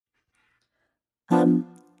Do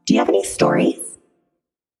you have any stories?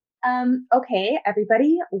 Okay,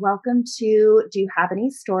 everybody, welcome to Do You Have Any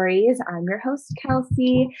Stories? I'm your host,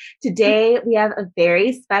 Kelsey. Today, we have a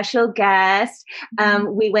very special guest.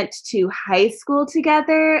 We went to high school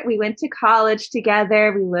together. We went to college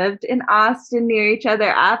together. We lived in Austin near each other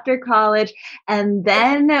after college. And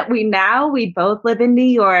then we both live in New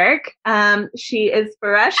York. She is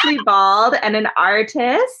freshly bald and an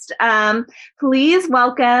artist. Please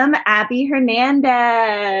welcome Abby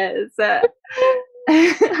Hernandez.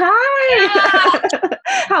 Hi.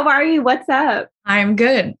 How are you? What's up? I'm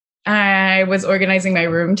good. I was organizing my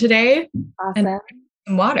room today. Awesome. And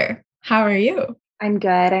some water. How are you? I'm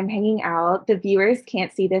good. I'm hanging out. The viewers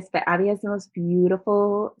can't see this, but Abby has the most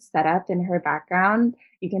beautiful setup in her background.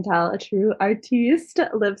 You can tell a true artiste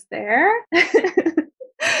lives there.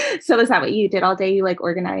 So is that what you did all day? You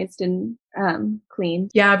organized and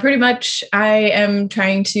cleaned? Yeah, pretty much. I am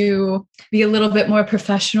trying to be a little bit more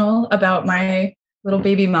professional about my little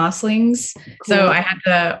baby mosslings. Cool. So I had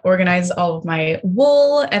to organize all of my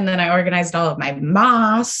wool, and then I organized all of my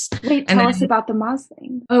moss. Wait, tell us about the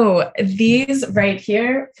mossling. Oh, these right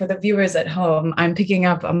here, for the viewers at home, I'm picking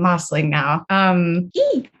up a mossling now.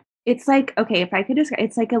 It's okay, if I could describe,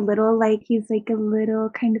 it's a little he's a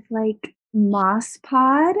little kind of moss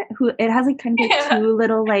pod it has kind of two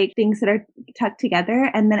little things that are tucked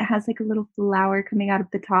together, and then it has a little flower coming out of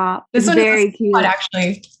the top. This one very is cute. Pod,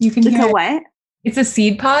 actually, you can hear a it. What? It's a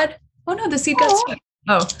seed pod. Oh no, the seed got stuck.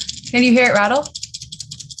 Oh, can you hear it rattle?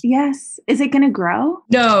 Yes. Is it gonna grow?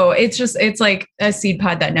 No, it's like a seed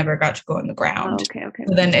pod that never got to go in the ground. Oh, okay.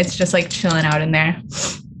 So then it's just chilling out in there.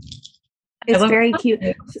 It's very cute.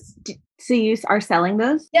 So you are selling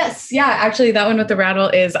those? Yes. Yeah. Actually, that one with the rattle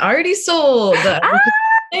is already sold.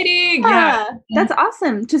 Exciting. Yeah. That's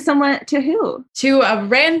awesome. To who? To a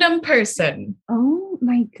random person. Oh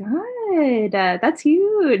my God. That's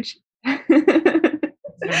huge. But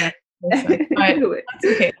that's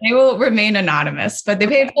okay. They will remain anonymous, but they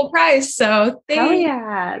paid full price. So oh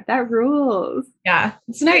yeah, that rules. Yeah,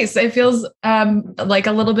 it's nice. It feels like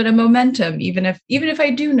a little bit of momentum, even if I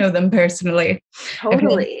do know them personally.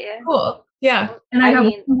 Totally cool. Yeah, and I have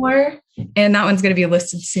one more, and that one's going to be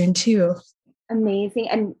listed soon too. Amazing.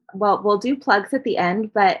 And we'll do plugs at the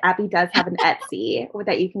end, but Abby does have an Etsy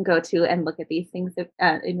that you can go to and look at these things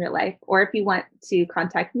in real life. Or if you want to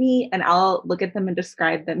contact me, and I'll look at them and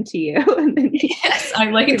describe them to you. And then yes,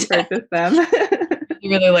 I like to purchase them.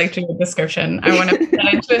 You really liked your description. I want to put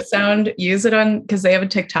that into a sound, use it on, because they have a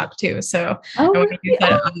TikTok too. So I want to use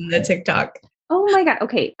that on the TikTok. Oh my God.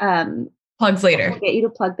 Okay. Plugs later. I'll get you to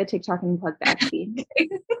plug the TikTok and plug the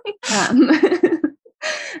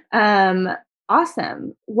Etsy.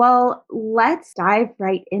 Awesome. Well, let's dive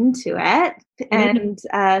right into it and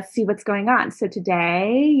see what's going on. So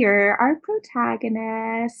today you're our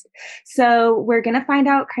protagonist. So we're going to find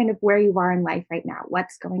out kind of where you are in life right now.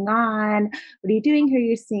 What's going on? What are you doing? Who are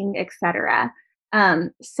you seeing, etc.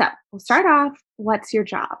 So we'll start off. What's your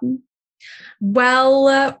job?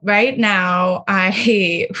 Well, right now I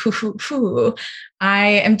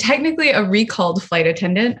am technically a recalled flight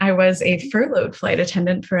attendant. I was a furloughed flight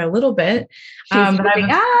attendant for a little bit. But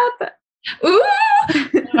up. Ooh!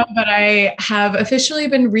 But I have officially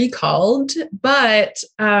been recalled, but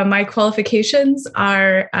my qualifications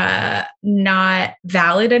are not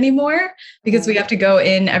valid anymore because we have to go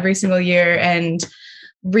in every single year and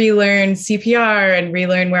relearn CPR and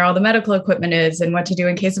relearn where all the medical equipment is and what to do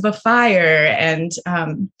in case of a fire. And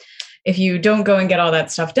if you don't go and get all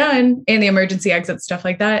that stuff done, and the emergency exit stuff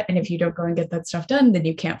like that, and if you don't go and get that stuff done, then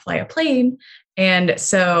you can't fly a plane. And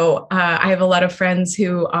so I have a lot of friends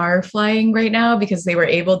who are flying right now because they were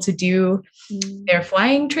able to do their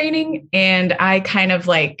flying training. And I kind of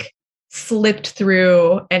slipped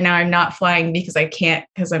through, and now I'm not flying because I can't,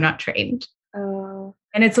 because I'm not trained. Oh.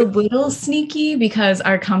 And it's a little sneaky because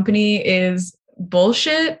our company is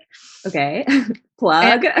bullshit. Okay.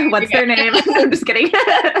 Plug. What's their name? I'm just kidding.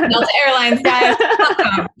 Delta Airlines, guys.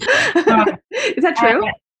 Is that true?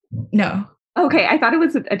 No. Okay. I thought it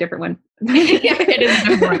was a different one. Yeah, it is a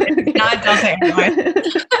different one. It's not Delta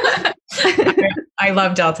Airlines. I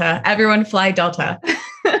love Delta. Everyone fly Delta.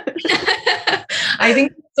 I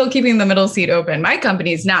think still keeping the middle seat open. My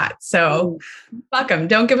company's not. So fuck them.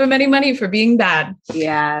 Don't give them any money for being bad.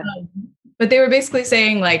 Yeah. But they were basically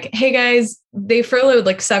saying hey guys, they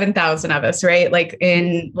furloughed 7,000 of us, right?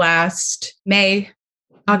 In last May,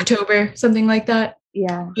 October, something like that.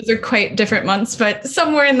 Yeah. Those are quite different months, but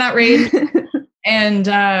somewhere in that range. And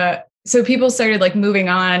so people started moving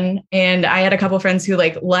on. And I had a couple of friends who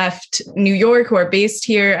left New York who are based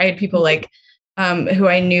here. I had people who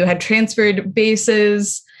I knew had transferred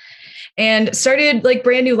bases. and started like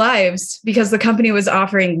brand new lives because the company was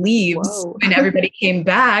offering leaves when everybody came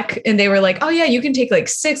back. And they were like, oh yeah, you can take like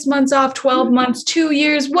 6 months off, 12 months, 2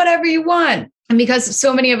 years, whatever you want. And because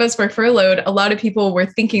so many of us were furloughed, a lot of people were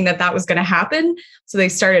thinking that that was going to happen. So they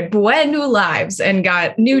started brand new lives and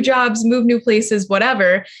got new jobs, moved new places,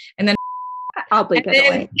 whatever. And then I'll bleep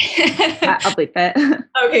it. I'll bleep it.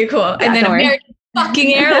 Okay, cool. Yeah, and then American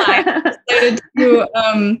fucking Airlines decided to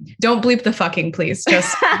don't bleep the fucking, please.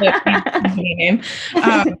 Just the company name.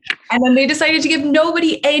 And then they decided to give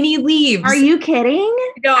nobody any leaves. Are you kidding?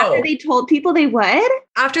 No. After they told people they would?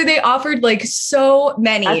 After they offered like so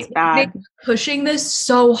many. That's bad. They were pushing this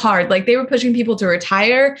so hard. Like they were pushing people to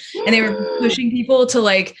retire and they were pushing people to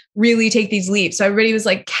like really take these leaps. So everybody was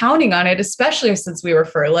like counting on it, especially since we were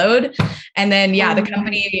furloughed. And then, the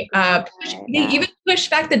company, they even pushed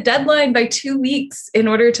back the deadline by 2 weeks in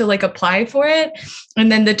order to like apply for it. And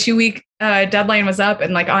then the 2-week deadline was up.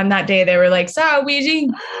 And like on that day, they were like, so we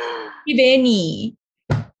didn't give any.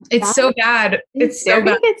 It's so bad. It's so bad.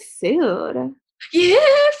 They're gonna get sued. Yeah,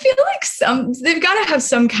 I feel like they've got to have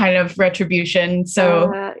some kind of retribution.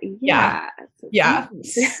 So yeah.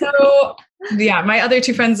 So my other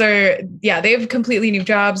two friends they have completely new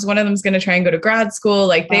jobs. One of them's going to try and go to grad school.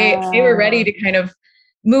 Like they were ready to kind of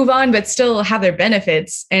move on, but still have their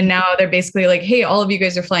benefits. And now they're basically like, hey, all of you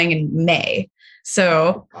guys are flying in May.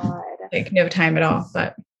 So like no time at all.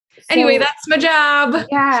 But anyway, that's my job.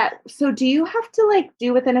 Yeah. So do you have to like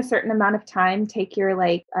do within a certain amount of time, take your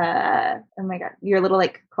like, your little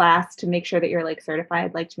like class to make sure that you're like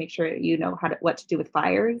certified, like to make sure you know what to do with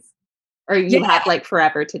fires? Or you have like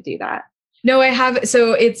forever to do that? No, I have.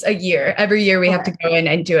 So it's a year. Every year we have to go in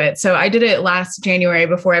and do it. So I did it last January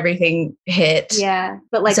before everything hit. Yeah.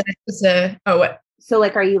 But like, what? So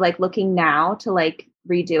like, are you like looking now to like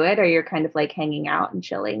redo it, or you're kind of like hanging out and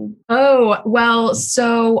chilling? Oh, well,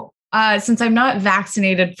 so since I'm not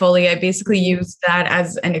vaccinated fully, I basically used that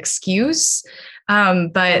as an excuse.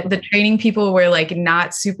 But the training people were like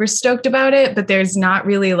not super stoked about it, but there's not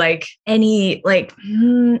really like any like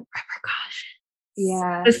repercussions.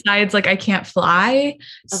 Yeah. Besides like I can't fly. Okay.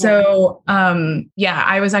 So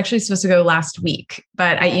I was actually supposed to go last week,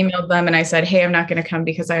 but I emailed them and I said, hey, I'm not going to come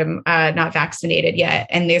because I'm not vaccinated yet.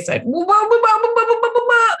 And they said,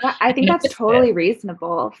 I think that's totally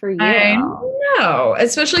reasonable for you. I know,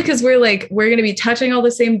 especially because we're going to be touching all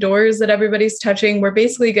the same doors that everybody's touching. We're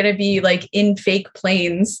basically going to be like in fake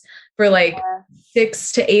planes for like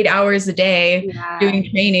 6 to 8 hours a day, doing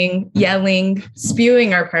training, yelling,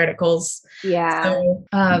 spewing our particles. Yeah.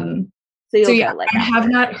 I have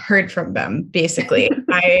not heard from them, basically.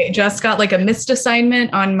 I just got like a missed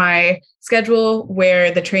assignment on my schedule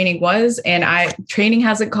where the training was, and training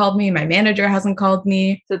hasn't called me. My manager hasn't called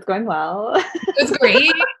me. So it's going well. It's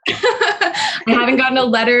great. I haven't gotten a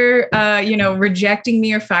letter, rejecting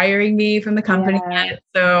me or firing me from the company yet.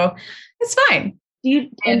 So it's fine. Do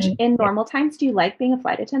you, in normal times, do you like being a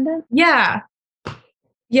flight attendant? Yeah.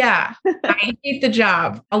 Yeah. I hate the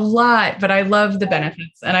job a lot, but I love the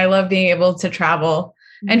benefits and I love being able to travel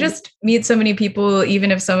and just meet so many people,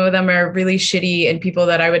 even if some of them are really shitty and people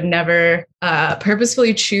that I would never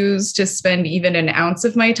purposefully choose to spend even an ounce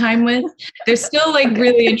of my time with. They're still like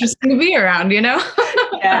really interesting to be around, you know?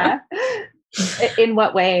 Yeah. In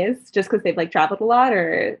what ways? Just because they've like traveled a lot,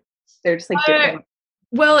 or they're just like different?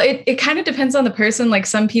 Well, it kind of depends on the person. Like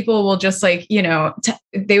some people will just like,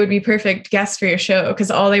 they would be perfect guests for your show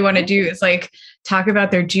because all they want to do is like talk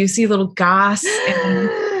about their juicy little goss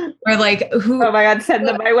or like who. Oh my God, send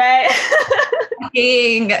them my way.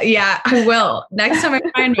 Yeah, I will. Next time I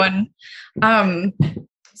find one.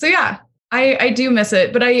 So yeah, I do miss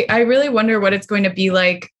it, but I really wonder what it's going to be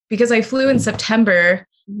like because I flew in September,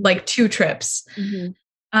 like 2 trips. Mm-hmm.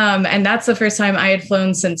 And that's the first time I had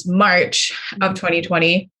flown since March of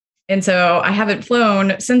 2020. And so I haven't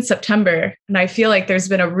flown since September. And I feel like there's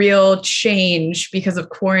been a real change because of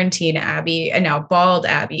quarantine Abby and now bald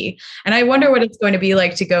Abby. And I wonder what it's going to be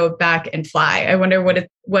like to go back and fly. I wonder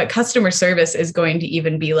what customer service is going to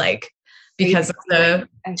even be like because of the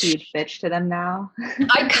a huge bitch to them now.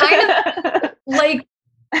 I kind of like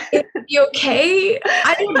it'd be okay.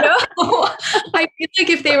 I don't know. I feel like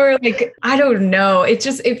if they were like, I don't know. It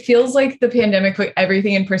feels like the pandemic put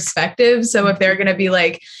everything in perspective. So if they're going to be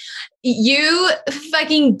like, you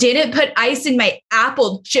fucking didn't put ice in my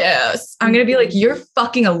apple juice, I'm going to be like, you're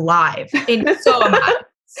fucking alive. And so am I.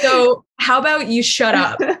 So how about you shut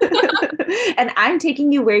up? And I'm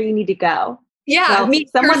taking you where you need to go. Yeah. Well,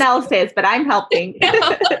 someone else is, but I'm helping.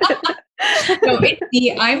 No, it's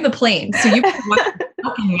me. I'm the plane. So you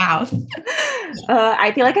Open mouth.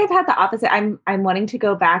 I feel like I've had the opposite. I'm wanting to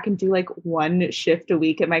go back and do like one shift a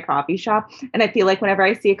week at my coffee shop. And I feel like whenever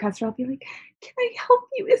I see a customer, I'll be like, can I help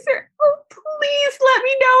you? Please let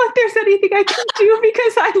me know if there's anything I can do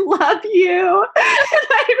because I love you and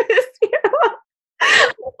I miss you.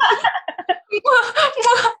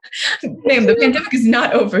 Damn, the pandemic is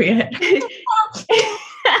not over yet.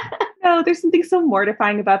 No, there's something so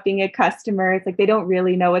mortifying about being a customer. It's like they don't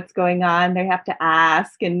really know what's going on. They have to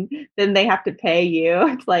ask and then they have to pay you.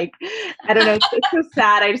 It's like, I don't know. It's so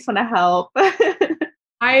sad. I just want to help.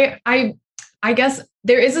 I guess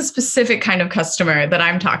there is a specific kind of customer that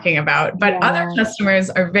I'm talking about, but other customers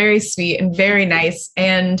are very sweet and very nice.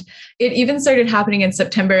 And it even started happening in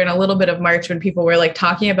September and a little bit of March when people were like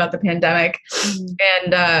talking about the pandemic.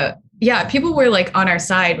 And people were like on our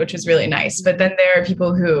side, which was really nice. But then there are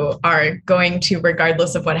people who are going to,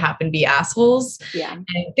 regardless of what happened, be assholes. Yeah.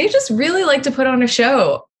 And they just really like to put on a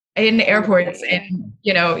show in airports and,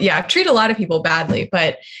 treat a lot of people badly.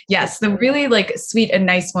 But yes, the really like sweet and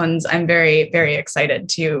nice ones, I'm very, very excited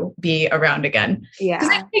to be around again. Yeah. Because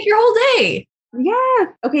they take your whole day. Yeah.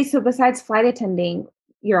 Okay. So besides flight attending,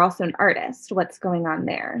 you're also an artist. What's going on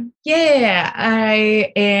there? Yeah,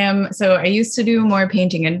 I am. So I used to do more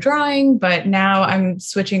painting and drawing, but now I'm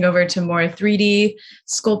switching over to more 3D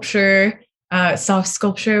sculpture, soft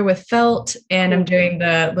sculpture with felt. And I'm doing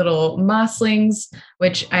the little mosslings,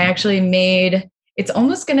 which I actually made.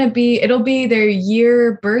 It'll be their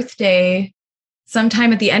year birthday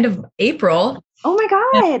sometime at the end of April. Oh my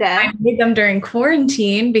God. I made them during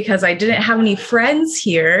quarantine because I didn't have any friends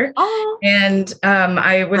here. Oh. And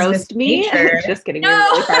I was roast me. Just kidding. No.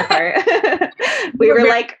 We were really far apart. We were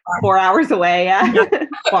like 4 hours away.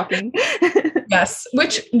 Walking. Yes.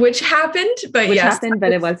 Which happened, but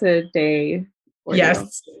but it was a day.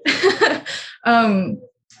 Yes.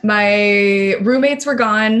 My roommates were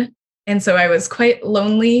gone. And so I was quite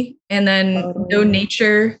lonely and then no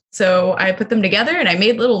nature. So I put them together and I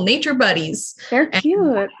made little nature buddies. They're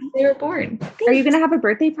cute. They were born. Are you going to have a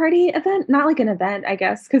birthday party event? Not like an event, I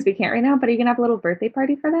guess, because we can't right now, but are you going to have a little birthday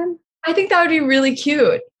party for them? I think that would be really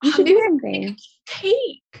cute. You should do something.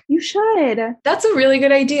 Cake. You should. That's a really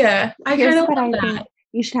good idea. I kind of love that. Think.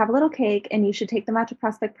 You should have a little cake and you should take them out to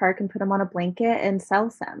Prospect Park and put them on a blanket and sell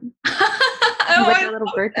some. Like a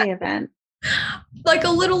little birthday event. Like a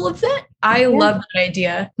little event. I love that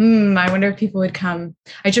idea. I wonder if people would come.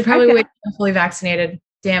 I should probably wait until I'm fully vaccinated.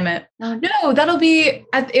 Damn it. No, it'll be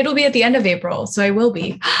at the end of April. So I will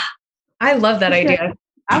be. I love that idea.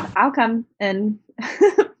 I'll come and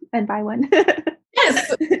buy one.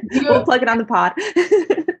 Yes. We'll plug it on the pod.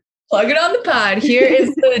 Plug it on the pod. Here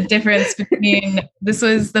is the difference between this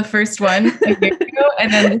was the first one a year ago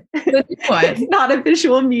and then the new one. It's not a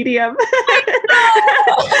visual medium.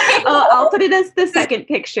 I'll put it as the second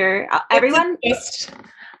picture. Everyone,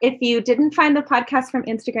 if you didn't find the podcast from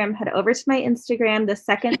Instagram, head over to my Instagram. The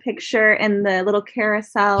second picture and the little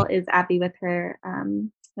carousel is Abby with her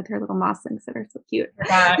little mosslings that are so cute.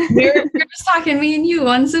 We're just talking, me and you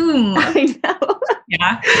on Zoom. I know.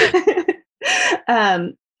 Yeah.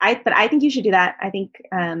 But I think you should do that. I think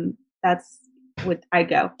that's what I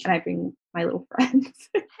go and I bring my little friends.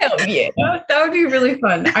 Hell yeah. That would be really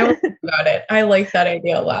fun. I will think about it. I like that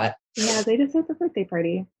idea a lot. Yeah, they deserve a birthday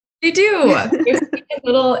party. They do. They're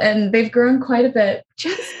little and they've grown quite a bit.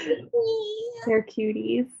 They're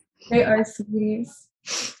cuties. They are sweeties.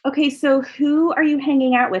 Okay, so who are you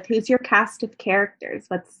hanging out with? Who's your cast of characters?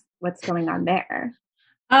 What's going on there?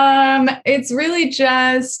 It's really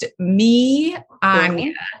just me,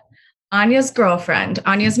 Anya. Anya's girlfriend.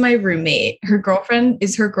 Anya's my roommate. Her girlfriend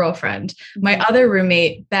is her girlfriend. My other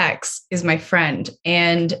roommate, Bex, is my friend.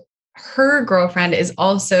 And her girlfriend is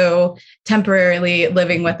also temporarily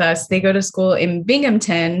living with us. They go to school in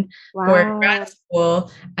Binghamton for grad school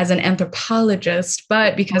as an anthropologist,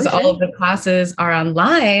 but because all of the classes are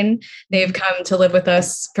online, they've come to live with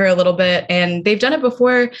us for a little bit. And they've done it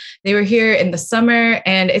before. They were here in the summer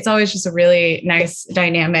and it's always just a really nice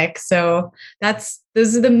dynamic. So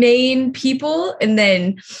those are the main people. And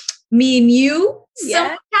then me and you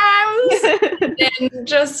sometimes and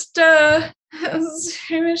just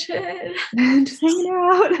pretty much it. Just hanging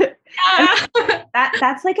out.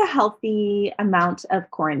 That's like a healthy amount of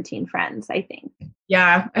quarantine friends, I think.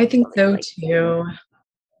 Yeah, I think so too.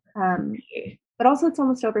 But also it's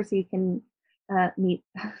almost over, so you can meet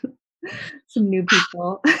some new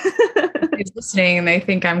people. Who's listening and they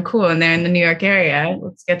think I'm cool and they're in the New York area.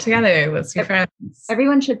 Let's get together. Let's be friends.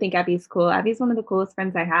 Everyone should think Abby's cool. Abby's one of the coolest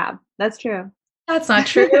friends I have. That's true. That's not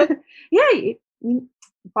true. Yeah.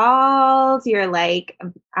 Balls, you're like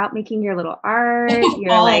out making your little art.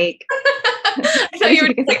 You're like I thought you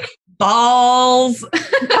were like balls.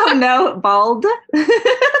 Oh no, bald.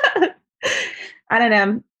 I don't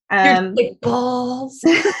know. You're like balls.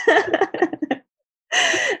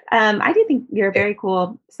 I do think you're very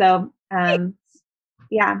cool. So,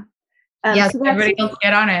 yeah. Yes, so everybody else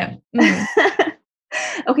get on it.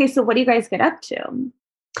 Okay, so what do you guys get up to?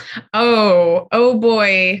 Oh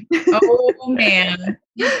boy. Oh man.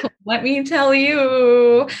 Let me tell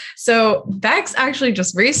you. So Bex actually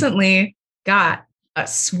just recently got a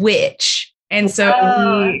Switch. And so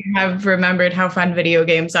we have remembered how fun video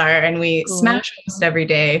games are, and we smash almost every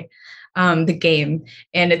day the game,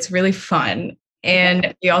 and it's really fun.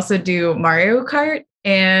 And we also do Mario Kart,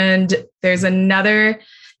 and there's another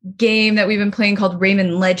game that we've been playing called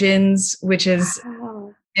Rayman Legends, which is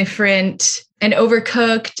different, and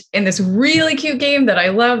Overcooked, and this really cute game that I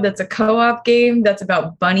love that's a co-op game that's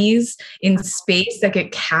about bunnies in space that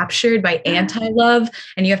get captured by anti-love,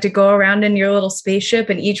 and you have to go around in your little spaceship,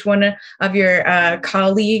 and each one of your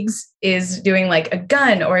colleagues is doing like a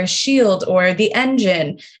gun or a shield or the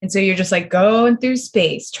engine, and so you're just like going through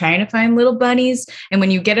space trying to find little bunnies, and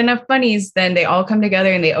when you get enough bunnies, then they all come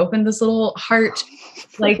together and they open this little heart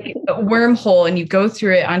like a wormhole, and you go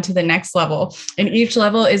through it onto the next level, and each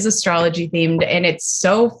level is astrology themed, and it's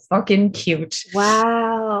so fucking cute.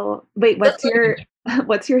 Wow. Wait, what's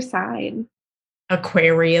your sign?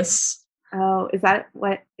 Aquarius. Oh,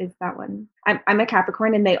 what is that one? I'm a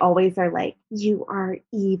Capricorn, and they always are like, you are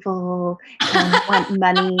evil and want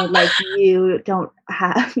money, like you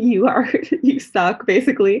suck,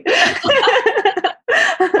 basically.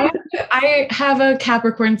 I have a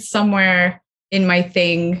Capricorn somewhere in my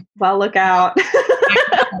thing. Well, look out.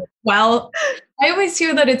 Well, I always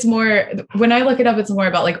hear that it's more, when I look it up, it's more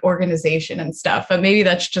about like organization and stuff, but maybe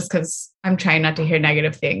that's just because I'm trying not to hear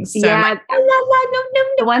negative things. So yeah. like, no.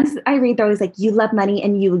 The ones I read, they're always like, you love money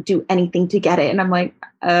and you do anything to get it. And I'm like,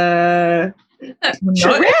 true.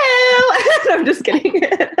 I'm just kidding.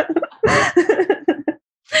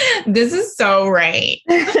 This is so right.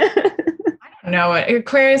 No,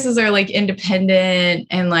 Aquariuses are like independent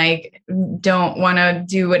and like don't want to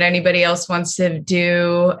do what anybody else wants to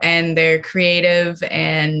do, and they're creative,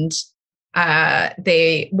 and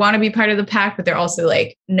they want to be part of the pack, but they're also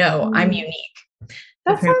like, no, I'm unique.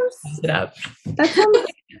 That sounds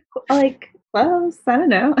like close. I don't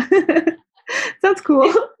know. Sounds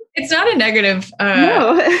cool. It's not a negative.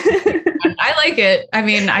 No. I like it. I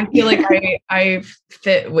mean, I feel like I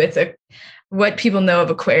fit with what people know of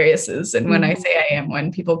Aquariuses. And when I say I am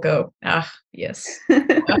one, people go, yes.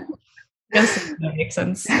 Yes, that makes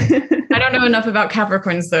sense. I don't know enough about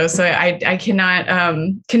Capricorns though, so I cannot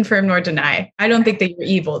confirm nor deny. I don't think that you're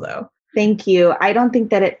evil though. Thank you. I don't think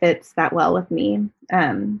that it fits that well with me.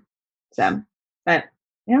 But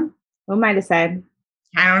yeah, who am I to say?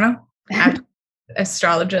 I don't know. I have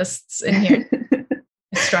astrologists in here.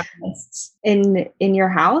 Astrologists. In your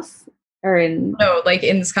house? Or no, like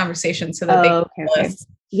in this conversation, so that okay.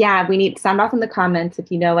 Yeah, we need sound off in the comments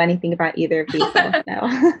if you know anything about either of these.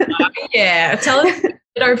 No. Yeah, tell us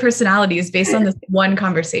our personalities based on this one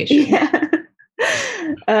conversation.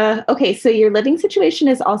 Yeah. Okay, so your living situation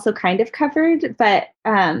is also kind of covered, but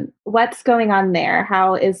what's going on there?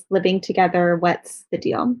 How is living together? What's the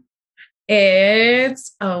deal?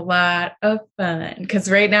 It's a lot of fun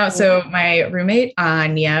because right now, so my roommate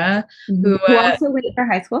Anya, who also went for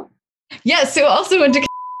high school. Yes, who also went to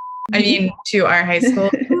to our high school.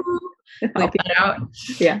 Like that out.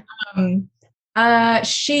 Yeah.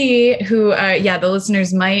 She who the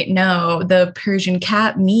listeners might know the Persian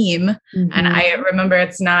cat meme. And I remember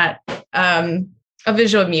it's not a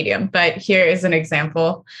visual medium, but here is an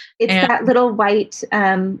example. It's that little white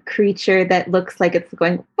creature that looks like it's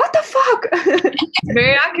going, what the fuck? It's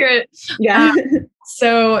very accurate. Yeah.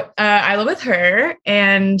 So I live with her,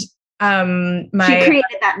 and she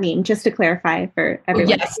created that meme, just to clarify for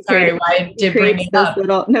everyone. Yes, sorry, I did bring it up.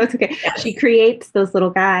 No, it's okay. Yes. She creates those little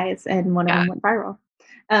guys, and one of them went viral.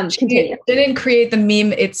 Continue. She didn't create the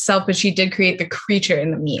meme itself, but she did create the creature in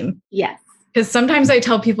the meme. Yes. Because sometimes I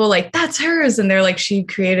tell people like, that's hers, and they're like, she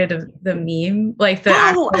created the meme, like the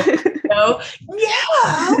actual,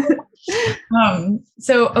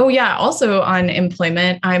 yeah. Also on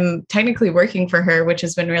employment, I'm technically working for her, which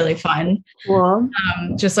has been really fun. Cool.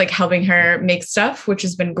 Just like helping her make stuff, which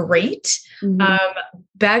has been great.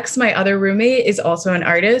 Bex, my other roommate, is also an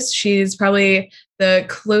artist. She's probably the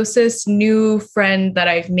closest new friend that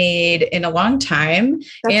I've made in a long time.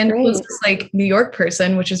 That's and great. closest like New York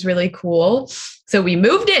person, which is really cool. So we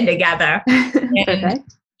moved in together. And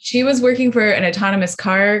she was working for an autonomous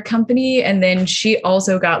car company, and then she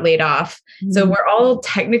also got laid off. So we're all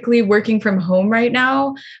technically working from home right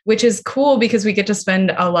now, which is cool because we get to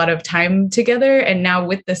spend a lot of time together. And now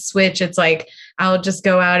with the switch, it's like, I'll just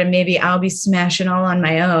go out and maybe I'll be smashing all on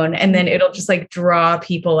my own, and then it'll just like draw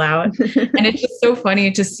people out. And it's just so funny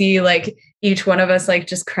to see like each one of us like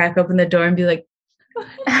just crack open the door and be like,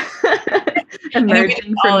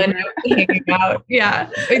 emerging from hanging out. Yeah.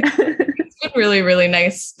 It's been really, really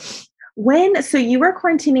nice. So you were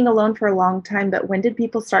quarantining alone for a long time, but when did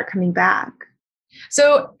people start coming back?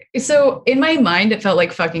 So in my mind, it felt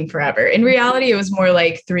like fucking forever. In reality, it was more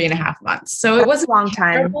like 3.5 months. So it wasn't a long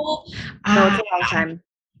time. terrible. No, it's a long time.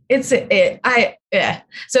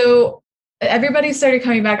 So everybody started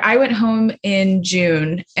coming back. I went home in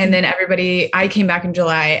June, and then I came back in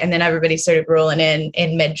July, and then everybody started rolling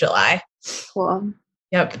in mid-July. Cool.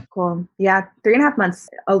 Yep. Cool. Yeah. 3.5 months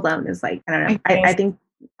alone is like, I don't know.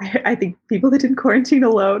 I think people that did quarantine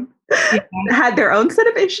alone had their own set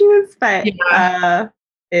of issues, but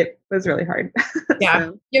it was really hard. Yeah.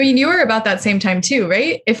 So, I mean, you were about that same time too,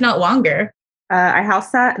 right? If not longer. I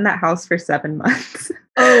house sat in that house for 7 months.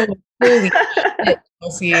 Oh, holy shit.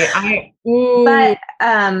 But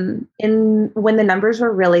when the numbers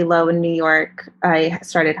were really low in New York, I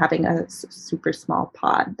started having a super small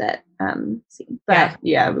pod that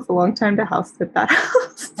it was a long time to house sit that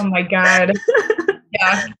house. Oh my God.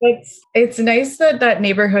 Yeah, it's nice that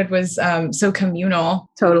neighborhood was so communal.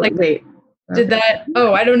 Totally. Like, wait. Did that?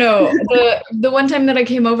 Oh, I don't know. The one time that I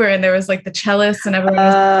came over and there was like the cellist and everyone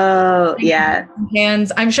was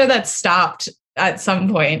hands. I'm sure that stopped at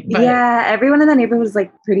some point. But. Yeah, everyone in the neighborhood was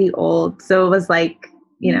like pretty old, so it was like,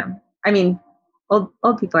 I mean,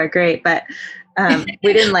 old people are great, but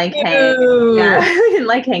we didn't like hang. Yeah, we didn't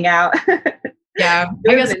like hang out. Yeah,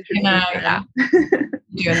 I guess doing that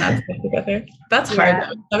stuff together. That's hard.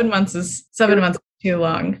 Though. 7 months is too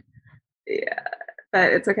long. Yeah,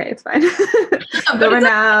 but it's okay. It's fine. I'm over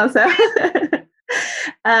now. So,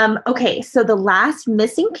 okay. So the last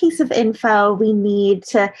missing piece of info we need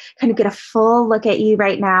to kind of get a full look at you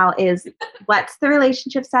right now is what's the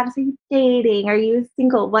relationship status? Are you dating? Are you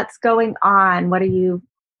single? What's going on? What are you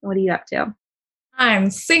up to?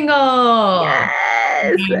 I'm single. Yes.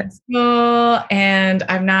 I'm single, and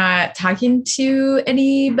I'm not talking to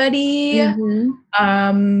anybody.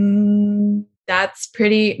 Mm-hmm. That's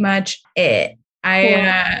pretty much it.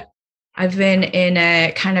 I've been in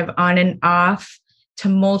a kind of on and off,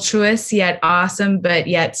 tumultuous yet awesome, but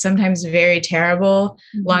yet sometimes very terrible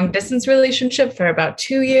long distance relationship for about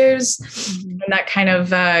 2 years. And that kind of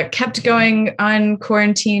kept going on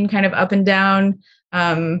quarantine, kind of up and down.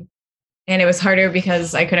 And it was harder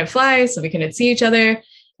because I couldn't fly, so we couldn't see each other.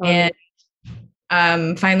 And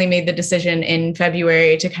finally made the decision in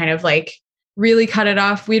February to kind of like really cut it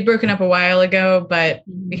off. We'd broken up a while ago, but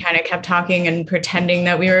we kind of kept talking and pretending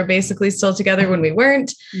that we were basically still together when we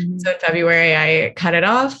weren't. So in February, I cut it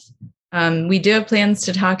off. We do have plans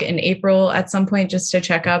to talk in April at some point just to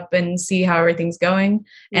check up and see how everything's going.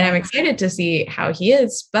 And I'm excited to see how he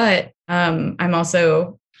is, but I'm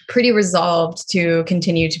also pretty resolved to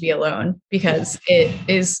continue to be alone because it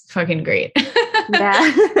is fucking great.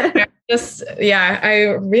 I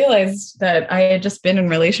realized that I had just been in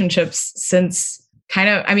relationships since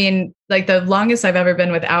like the longest I've ever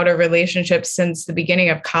been without a relationship since the beginning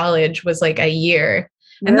of college was like a year.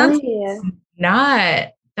 And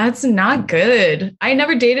that's not good. I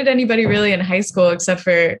never dated anybody really in high school except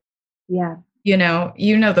for, the one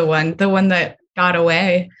that got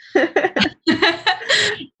away.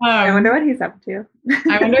 I wonder what he's up to.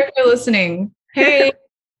 I wonder if you're listening. Hey,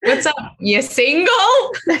 what's up? You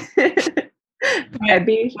single? I'd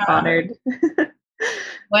be honored.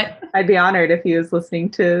 What? I'd be honored if he was listening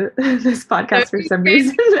to this podcast for some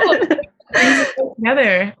reason.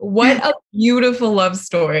 Together. What a beautiful love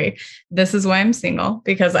story. This is why I'm single,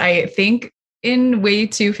 because I think in way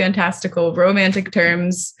too fantastical romantic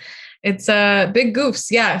terms, it's big goofs.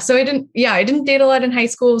 Yeah. So I didn't date a lot in high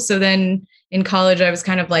school. So then in college, I was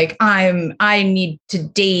kind of like, I need to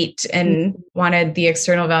date and wanted the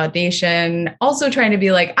external validation. Also trying to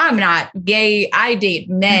be like, I'm not gay. I date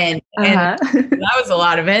men. And that was a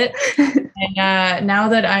lot of it. And now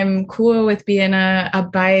that I'm cool with being a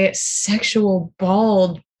bisexual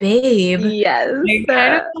bald babe, yes, I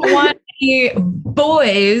kind of don't want any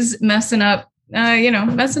boys messing it up. Yeah. Or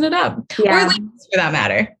ladies for that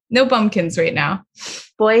matter. No bumpkins right now.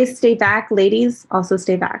 Boys stay back. Ladies also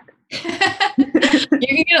stay back. You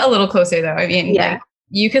can get a little closer though. I mean, like,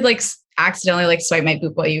 you could like accidentally like swipe my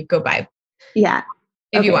boob while you go by. Yeah.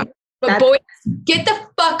 If you want. But boys, get the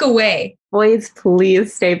fuck away. Boys,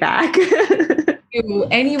 please stay back. Ew,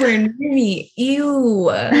 anywhere near me. Ew.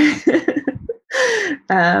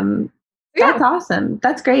 That's awesome.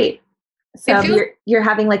 That's great. So you're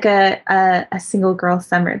having like a single girl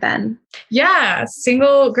summer then. Yeah,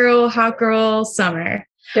 single girl, hot girl summer.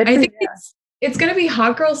 I think it's going to be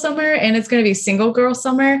hot girl summer and it's going to be single girl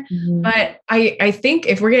summer. Mm-hmm. But I think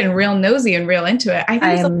if we're getting real nosy and real into it, I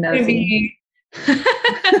think it's going to be.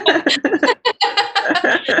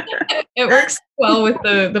 It works well with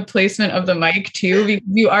the placement of the mic too, because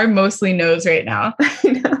you are mostly nose right now. I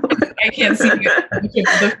know. I can't see you.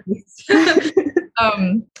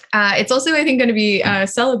 It's also, I think, going to be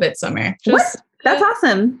celibate summer. That's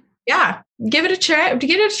awesome. Yeah, give it a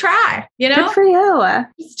try. You know, good for you.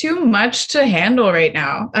 It's too much to handle right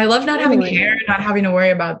now. I love not having hair, not having to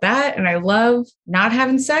worry about that, and I love not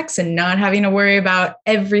having sex and not having to worry about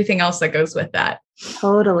everything else that goes with that.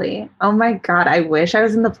 Totally. Oh my God. I wish I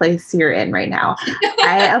was in the place you're in right now.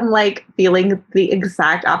 I am like feeling the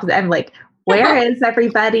exact opposite. I'm like, where is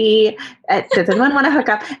everybody? Does anyone want to hook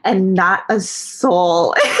up? And not a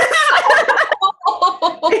soul.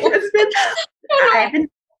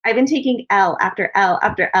 I've been taking L after L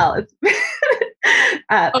after L.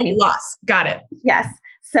 Loss. Got it. Yes.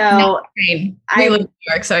 So we live in New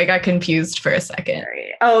York, so I got confused for a second.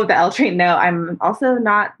 Oh, the L train. No, I'm also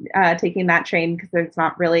not taking that train because there's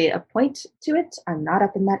not really a point to it. I'm not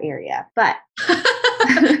up in that area, but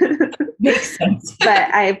makes sense. But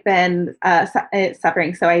I've been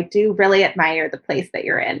suffering, so I do really admire the place that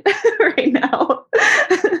you're in right now.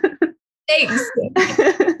 Thanks.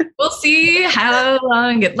 We'll see how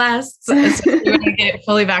long it lasts, especially when I get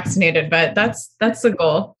fully vaccinated. But that's the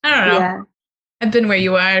goal. I don't know. Yeah. I've been where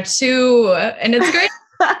you are too, and it's great.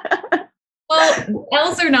 Well,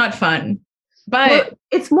 L's are not fun, but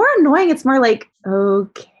it's more annoying. It's more like,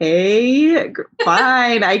 okay,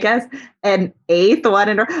 fine, I guess. An eighth one,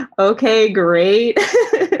 and okay, great.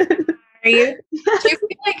 Do you feel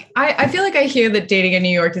like I feel like I hear that dating in New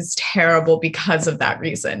York is terrible because of that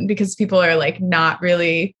reason, because people are like not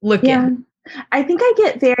really looking. Yeah. I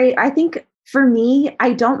think for me,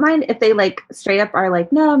 I don't mind if they like straight up are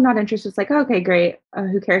like, no, I'm not interested. It's like, okay, great.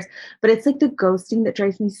 Who cares? But it's like the ghosting that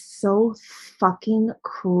drives me so fucking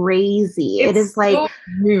crazy. It is like so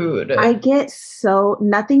rude. I get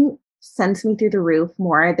nothing sends me through the roof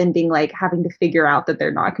more than being like having to figure out that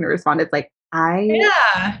they're not going to respond. It's like,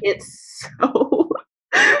 it's so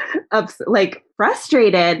like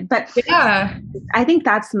frustrated, but yeah, I think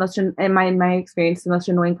that's the most, in my experience, the most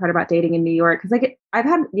annoying part about dating in New York. Cause I've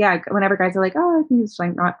had, whenever guys are like, oh, I think it's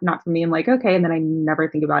like not for me. I'm like, okay. And then I never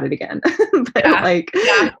think about it again. But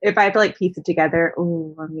if I have to like piece it together,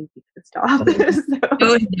 oh, I'm going to be pissed off.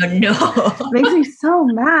 No. It makes me so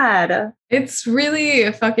mad. It's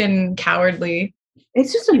really fucking cowardly.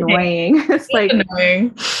 It's just annoying. It's like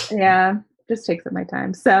annoying. Yeah. Just takes up my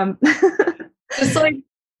time. So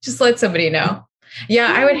just let somebody know.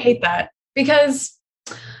 Yeah, I would hate that, because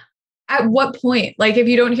at what point, like if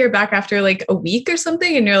you don't hear back after like a week or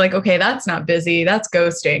something and you're like, okay, that's not busy, that's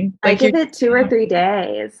ghosting. Like, I give it 2 or 3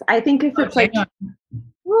 days. I think if it's like,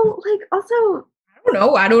 well, like also,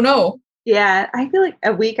 I don't know. Yeah. I feel like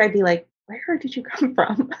a week I'd be like, where did you come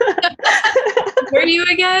from? Where are you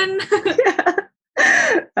again?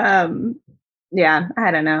 Yeah,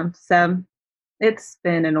 I don't know. So it's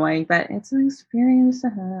been annoying, but it's an experience to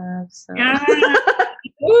have. So.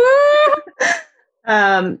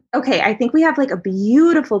 Okay, I think we have like a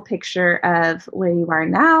beautiful picture of where you are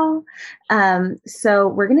now. So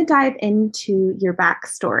we're going to dive into your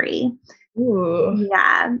backstory. Ooh.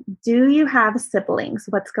 Yeah. Do you have siblings?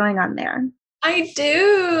 What's going on there? I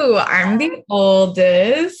do. I'm the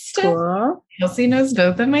oldest. Cool. Kelsey knows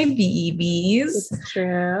both of my babies. It's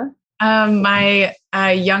true. My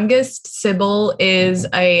youngest Sybil is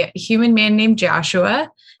a human man named Joshua,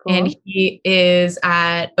 and he is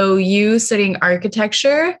at OU studying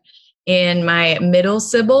architecture. And my middle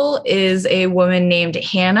Sybil is a woman named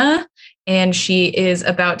Hannah, and she is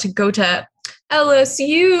about to go to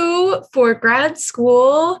LSU for grad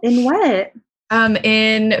school. In what?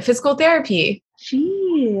 In physical therapy.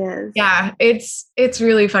 Jeez. Yeah, it's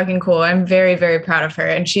really fucking cool. I'm very, very proud of her.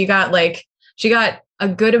 And she got a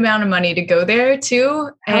good amount of money to go there too.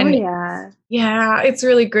 And yeah, it's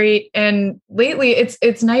really great. And lately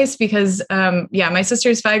it's nice because, my sister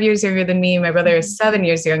is 5 years younger than me. My brother is 7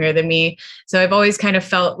 years younger than me. So I've always kind of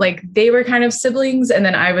felt like they were kind of siblings. And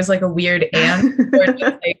then I was like a weird aunt or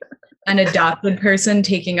just like an adopted person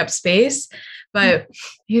taking up space. But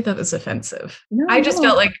you thought it was offensive. No, I just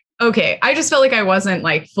felt like, okay. I just felt like I wasn't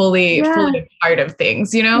like fully a part of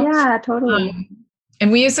things, you know? Yeah, totally.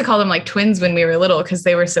 And we used to call them like twins when we were little because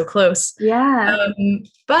they were so close. Yeah.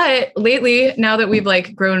 But lately, now that we've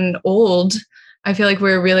like grown old, I feel like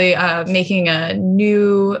we're really making a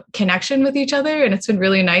new connection with each other. And it's been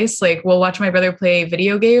really nice. Like we'll watch my brother play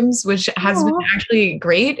video games, which has been actually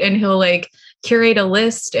great. And he'll like curate a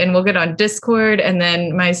list and we'll get on Discord. And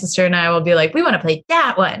then my sister and I will be like, we want to play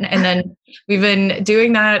that one. And then we've been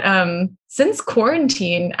doing that since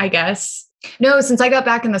quarantine, I guess. No, since I got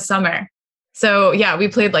back in the summer. So yeah, we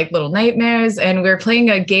played like Little Nightmares, and we're playing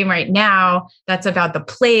a game right now that's about the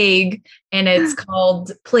plague, and it's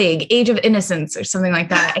called Plague: Age of Innocence or something like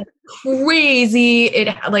that. It's crazy.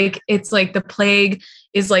 It's like the plague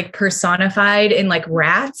is like personified in like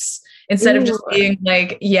rats instead of just being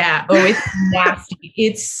like, it's nasty.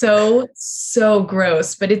 It's so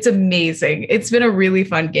gross, but it's amazing. It's been a really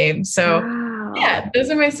fun game. So yeah, those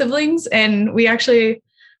are my siblings, and we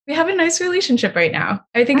have a nice relationship right now.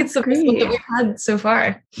 I think it's the best one that we've had so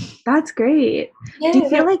far. That's great. Yeah. Do you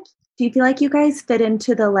feel like you guys fit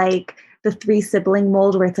into the 3 sibling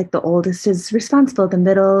mold where it's like the oldest is responsible, the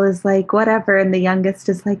middle is like whatever, and the youngest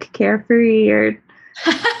is like carefree? Or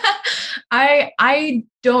I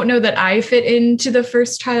don't know that I fit into the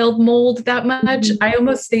first child mold that much. I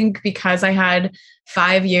almost think because I had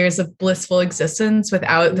 5 years of blissful existence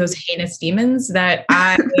without those heinous demons that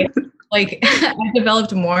I I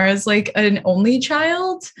developed more as like an only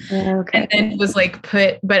child, and then was like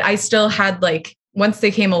but I still had like, once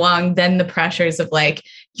they came along, then the pressures of like,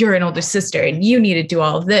 you're an older sister and you need to do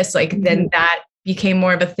all of this. Like, then that became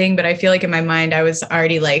more of a thing. But I feel like in my mind, I was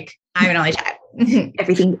already like, I'm an only child.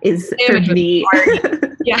 Everything is for me.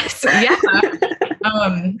 Yes. Yeah.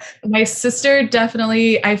 My sister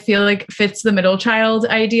definitely, I feel like, fits the middle child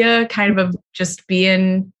idea, kind of just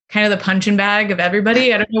being kind of the punching bag of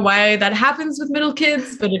everybody. I don't know why that happens with middle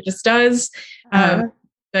kids, but it just does.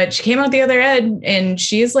 But she came out the other end, and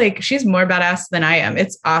she's more badass than I am.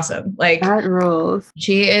 It's awesome. Like, that rules.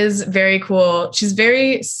 She is very cool. She's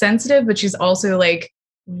very sensitive, but she's also like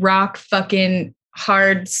rock fucking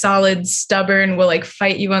hard, solid, stubborn, will like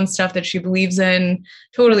fight you on stuff that she believes in.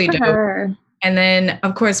 Totally dope. Her. And then,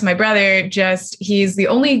 of course, my brother, he's the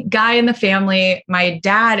only guy in the family. My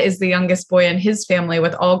dad is the youngest boy in his family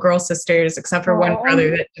with all girl sisters, except for one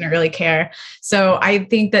brother that didn't really care. So I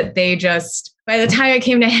think that by the time I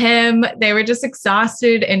came to him, they were just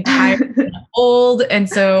exhausted and tired and old. And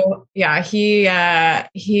so, yeah,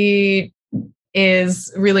 he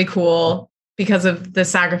is really cool because of the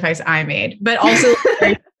sacrifice I made, but also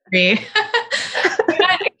very free.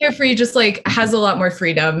 Carefree, just like has a lot more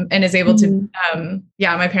freedom and is able to,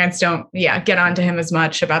 my parents don't, get onto him as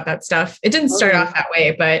much about that stuff. It didn't start off that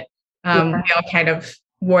way, but we all kind of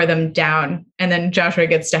wore them down. And then Joshua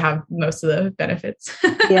gets to have most of the benefits.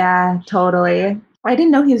 Yeah, totally. I didn't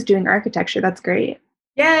know he was doing architecture. That's great.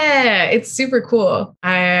 Yeah, it's super cool.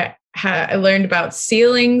 I learned about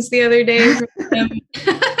ceilings the other day from him.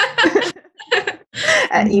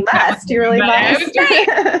 And you must. You really must.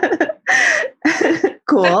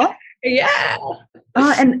 Cool. Yeah.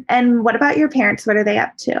 Oh, and what about your parents? What are they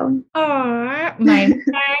up to? Oh, my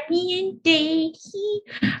mommy and daddy.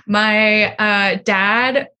 My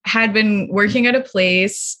dad had been working at a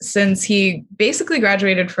place since he basically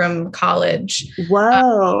graduated from college.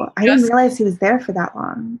 Whoa. I didn't realize he was there for that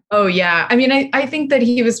long. Oh, yeah. I mean, I think that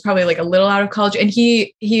he was probably like a little out of college, and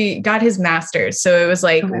he got his master's. So it was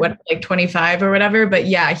like, like 25 or whatever. But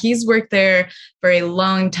yeah, he's worked there for a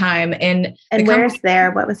long time. And where's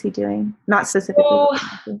there? What was he doing? Not specifically.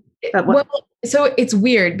 But what? Well, so it's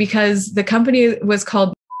weird because the company was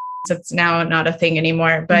called, it's now not a thing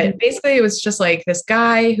anymore, but basically it was just like this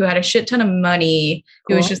guy who had a shit ton of money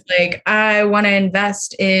who was just like, I want to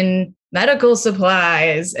invest in medical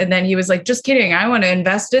supplies. And then he was like, just kidding, I want to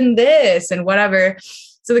invest in this and whatever.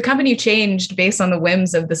 So the company changed based on the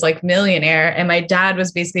whims of this like millionaire. And my dad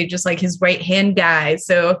was basically just like his right hand guy.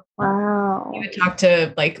 So he would talk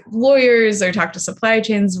to like lawyers or talk to supply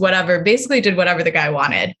chains, whatever, basically did whatever the guy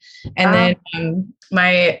wanted. And then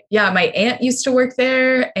my aunt used to work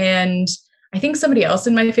there, and I think somebody else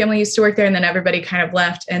in my family used to work there, and then everybody kind of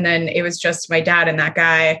left. And then it was just my dad and that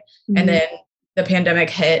guy. And then the pandemic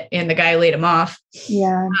hit and the guy laid him off.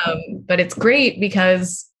 Yeah. But it's great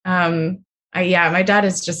because my dad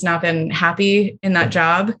has just not been happy in that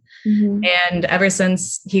job. And ever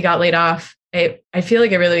since he got laid off, I feel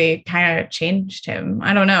like it really kind of changed him.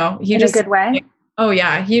 I don't know. In a good way? Oh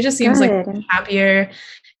yeah. He just seems like happier.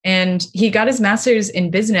 And he got his master's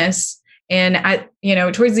in business. And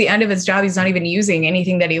towards the end of his job, he's not even using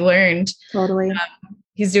anything that he learned. Totally.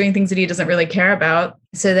 He's doing things that he doesn't really care about.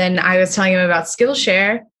 So then I was telling him about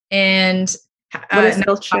Skillshare, and what is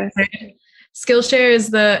Skillshare?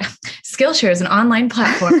 Skillshare is an online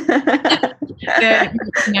platform that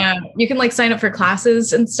you can like sign up for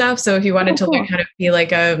classes and stuff. So if you wanted to learn how to be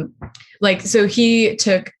so he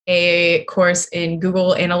took a course in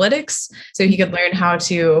Google Analytics, so he could learn how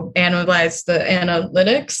to analyze the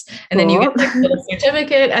analytics, and then you get like a little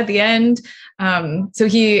certificate at the end. So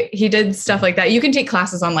he did stuff like that. You can take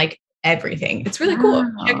classes on like everything. It's really cool.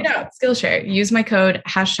 Check it out. Skillshare. Use my code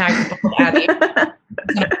 #Abby.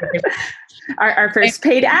 Our first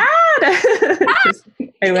paid ad.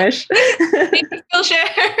 I wish.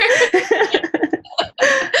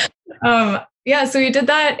 Skillshare. Yeah, so he did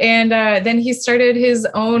that, and then he started his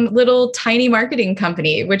own little tiny marketing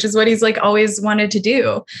company, which is what he's like always wanted to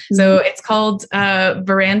do. So it's called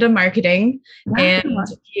Veranda Marketing, and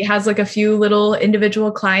he has like a few little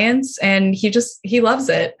individual clients, and he loves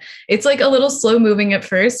it. It's like a little slow moving at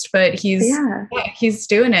first, but he's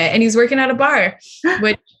doing it, and he's working at a bar,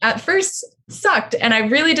 which at first sucked, and I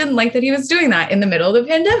really didn't like that he was doing that in the middle of the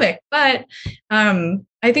pandemic, but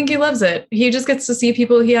I think he loves it. He just gets to see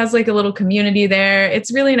people. He has like a little community there.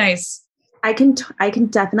 It's really nice. I can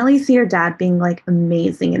definitely see your dad being like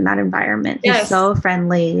amazing in that environment. He's so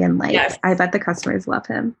friendly, and like I bet the customers love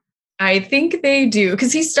him. I think they do,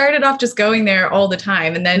 because he started off just going there all the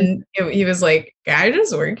time, and then he was like, "Can I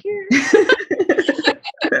just work here?"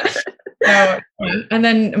 And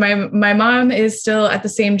then my mom is still at the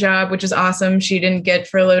same job, which is awesome. She didn't get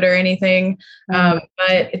furloughed or anything, but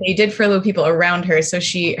they did furlough people around her. So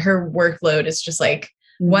her workload is just like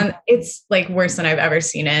it's like worse than I've ever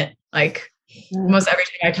seen it. Like almost every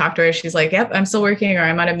time I talk to her, she's like, "Yep, I'm still working," or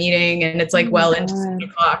 "I'm at a meeting," and it's like into 7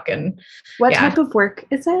 o'clock. And what type of work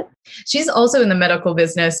is it? She's also in the medical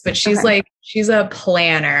business, but she's she's a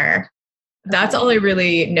planner. That's all I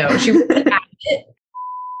really know. She was at it.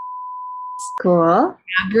 Cool.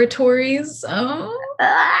 Laboratories. But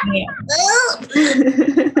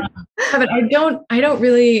I don't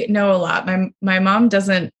really know a lot. My mom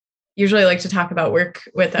doesn't usually like to talk about work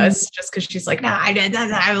with us, just because she's like, "No,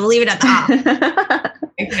 I will leave it at that."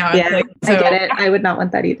 I get it. I would not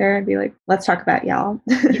want that either. I'd be like, "Let's talk about y'all."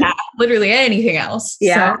 Literally anything else.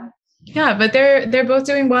 Yeah. So, yeah, but they're both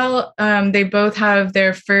doing well. They both have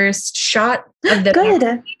their first shot of the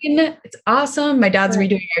vaccine. It's awesome. My dad's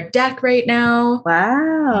redoing our deck right now.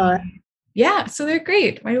 Wow. Yeah, so they're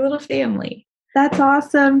great. My little family. That's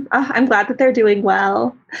awesome. I'm glad that they're doing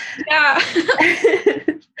well. Yeah.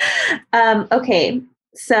 Okay,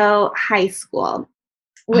 so high school,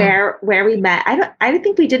 where we met. I don't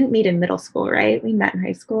think we didn't meet in middle school, right? We met in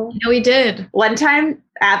high school. No, we did. One time,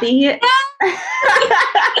 Abby.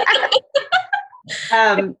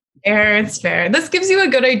 It's fair. This gives you a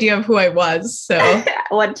good idea of who I was. So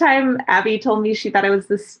one time, Abby told me she thought I was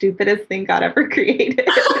the stupidest thing God ever created.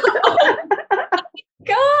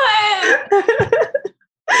 God.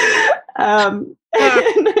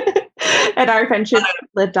 And our friendship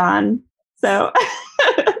lived on. So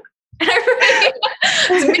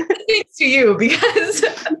thanks to you, because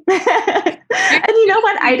and you know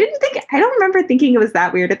what? I don't remember thinking it was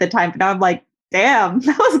that weird at the time, but now I'm like, damn,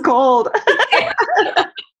 that was gold.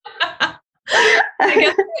 I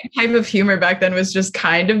guess the type of humor back then was just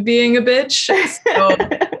kind of being a bitch. So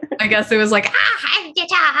I guess it was like,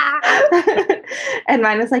 and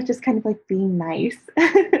mine was like just kind of like being nice.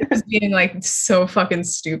 Just being like so fucking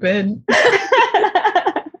stupid.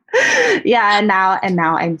 Yeah, and now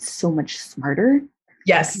I'm so much smarter.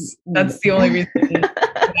 Yes, that's the only reason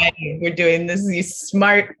why we're doing this. You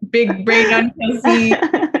smart, big brain on Kelsey.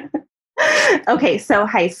 Okay, so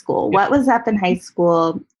high school. What was up in high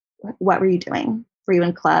school? What were you doing? Were you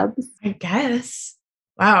in clubs? I guess.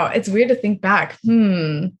 Wow, it's weird to think back.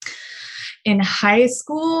 In high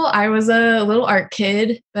school, I was a little art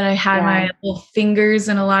kid, but I had my little fingers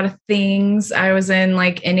in a lot of things. I was in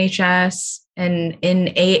like NHS and in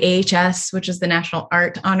AHS, which is the National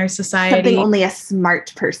Art Honor Society. Something only a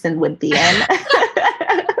smart person would be in.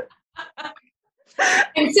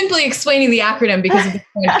 I'm simply explaining the acronym because of the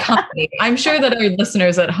current company. I'm sure that our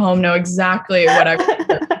listeners at home know exactly what I'm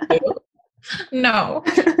do. No.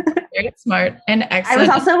 Very smart and excellent.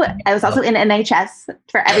 I was also in NHS,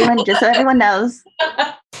 for everyone, just so everyone knows.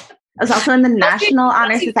 I was also in the National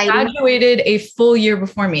Honor Society. Graduated a full year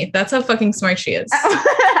before me. That's how fucking smart she is.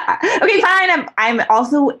 Okay, fine. I'm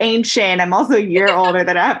also ancient. I'm also a year older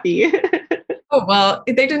than Abby. Oh, well,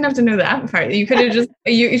 they didn't have to know that part. You could have just,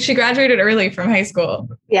 she graduated early from high school.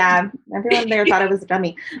 Yeah, everyone there thought I was a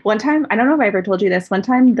dummy. One time, I don't know if I ever told you this. One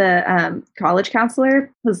time, the college counselor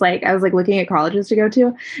was like, I was like looking at colleges to go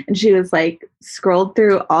to, and she was like scrolled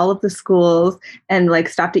through all of the schools and like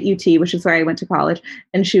stopped at UT, which is where I went to college.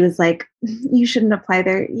 And she was like, "You shouldn't apply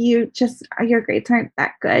there. Your grades aren't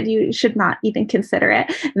that good. You should not even consider it."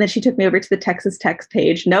 And then she took me over to the Texas Tech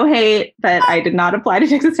page. No hate, but I did not apply to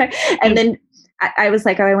Texas Tech. And then I was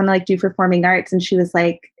like, oh, I want to like do performing arts. And she was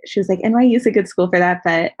like, NYU is a good school for that,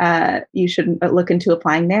 but you shouldn't look into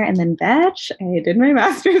applying there. And then, bitch, I did my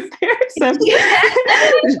master's there.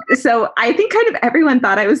 So I think kind of everyone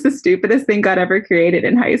thought I was the stupidest thing God ever created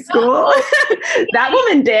in high school. That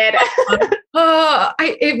woman did.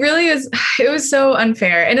 It really is. It was so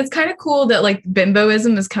unfair. And it's kind of cool that like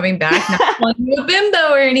bimboism is coming back. Not calling you a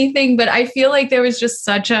bimbo or anything, but I feel like there was just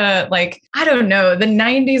such a, like, I don't know, the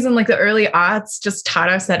 90s and like the early aughts just taught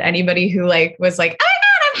us that anybody who like was like, oh my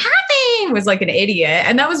God, I'm happy, was like an idiot.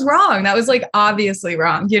 And that was wrong. That was like obviously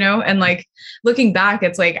wrong, you know? And like looking back,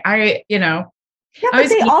 it's like, yeah, but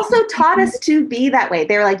they also taught us to be that way.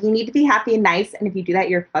 They were like, you need to be happy and nice. And if you do that,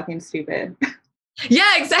 you're fucking stupid.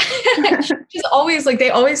 Yeah, exactly. Just always like, they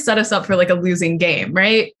always set us up for like a losing game.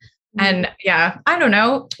 Right. And yeah, I don't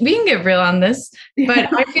know. We can get real on this,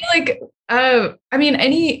 but I feel like, I mean,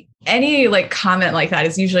 any like comment like that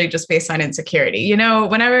is usually just based on insecurity. You know,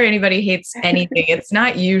 whenever anybody hates anything, it's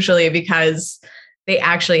not usually because they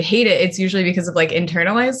actually hate it. It's usually because of like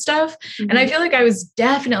internalized stuff. Mm-hmm. And I feel like I was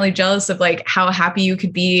definitely jealous of like how happy you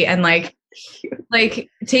could be and like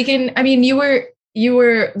taken, I mean, you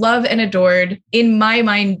were loved and adored in my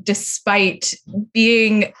mind, despite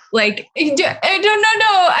being like, I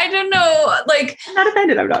don't know. Like, I'm not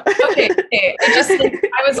offended. I'm not. Okay. I just, like,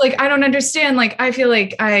 I was like, I don't understand. Like, I feel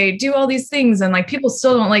like I do all these things and like, people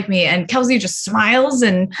still don't like me. And Kelsey just smiles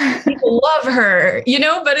and people love her, you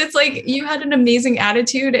know, but it's like, you had an amazing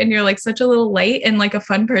attitude and you're like such a little light and like a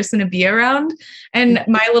fun person to be around. And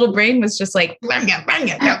my little brain was just like, you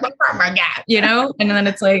know, and then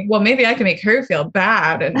it's like, well, maybe I can make her feel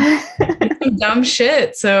bad and some dumb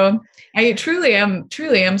shit. So I truly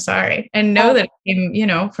am sorry and know that it came, you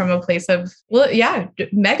know, from a place of, well, yeah,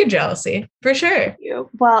 mega jealousy for sure.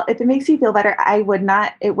 Well, if it makes you feel better, it would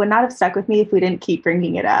not have stuck with me if we didn't keep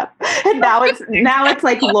bringing it up. And now it's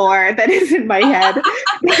like lore that is in my head.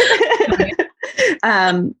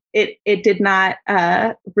 It did not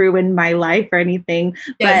ruin my life or anything,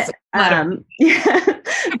 yes, but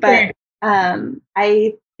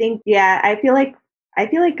I think, I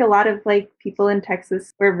feel like a lot of like people in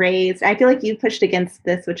Texas were raised, I feel like you pushed against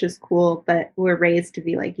this, which is cool, but we're raised to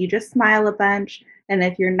be like, you just smile a bunch. And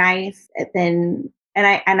if you're nice, then,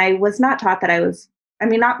 and I was not taught that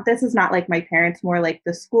this is not like my parents, more like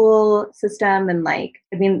the school system. And like,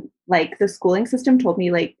 I mean, like the schooling system told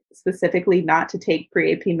me like specifically not to take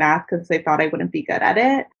pre-AP math because they thought I wouldn't be good at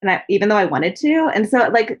it. And even though I wanted to. And so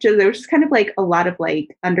like, there was just kind of like a lot of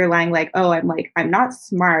like underlying, like, oh, I'm not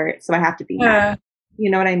smart, so I have to be nice. You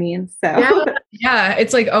know what I mean? So yeah,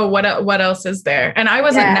 it's like, oh, what else is there? And I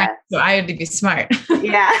wasn't nice, so I had to be smart.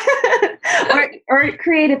 Yeah. or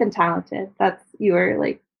creative and talented. You were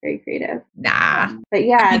like very creative. Nah. But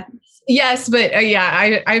yeah. Yes, but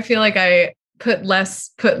I feel like I put less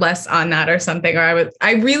on that or something. Or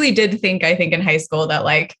I really did think in high school that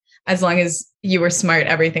like, as long as you were smart,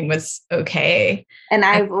 everything was okay. And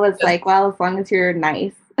I was like, well, as long as you're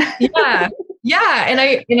nice. Yeah. Yeah. And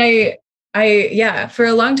I for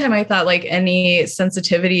a long time, I thought like any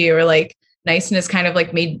sensitivity or like niceness kind of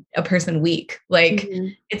like made a person weak. Like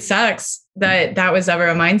it sucks that was ever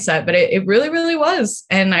a mindset, but it really, really was.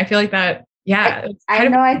 And I feel like that, yeah.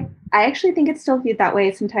 I actually think it's still viewed that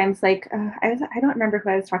way sometimes. Like I don't remember who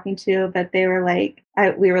I was talking to, but they were like,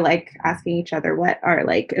 we were like asking each other what our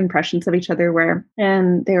like impressions of each other were.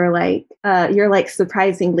 And they were like, you're like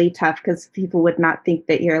surprisingly tough because people would not think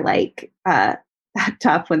that you're like, that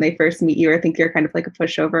tough when they first meet you or think you're kind of like a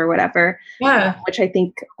pushover or whatever. Yeah. Which I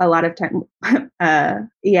think a lot of time,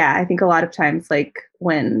 I think a lot of times like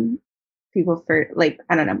when people I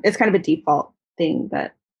don't know, it's kind of a default thing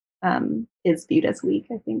that is viewed as weak,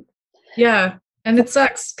 I think. Yeah. And it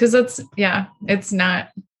sucks because it's not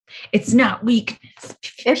weakness.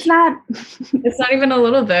 It's not even a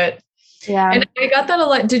little bit. Yeah. And I got that a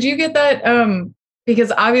lot. Did you get that?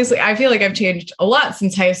 Because obviously I feel like I've changed a lot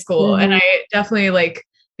since high school and I definitely like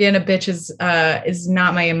being a bitch is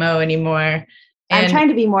not my MO anymore. And I'm trying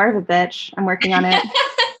to be more of a bitch. I'm working on it.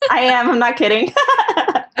 I am. I'm not kidding.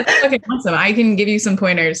 That's fucking awesome. I can give you some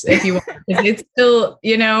pointers if you want. It's still,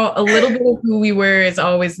 you know, a little bit of who we were is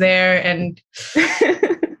always there. And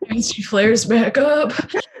And she flares back up.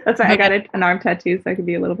 That's why I got an arm tattoo, so I could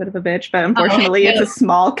be a little bit of a bitch. But unfortunately, it's a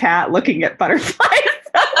small cat looking at butterflies.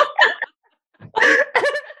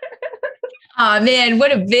 Oh man,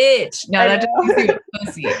 what a bitch! No, that just makes you a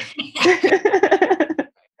pussy.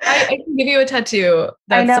 I can give you a tattoo.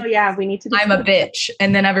 I know. Yeah, we need to. I'm a bitch,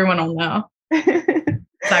 and then everyone will know.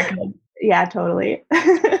 Exactly. Yeah, totally.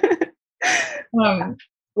 What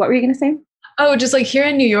were you gonna say? Oh, just like here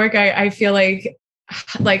in New York, I feel like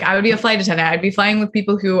I would be a flight attendant. I'd be flying with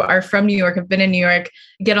people who are from New York, have been in New York,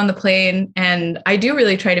 get on the plane. And I do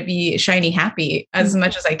really try to be shiny happy as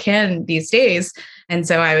much as I can these days. And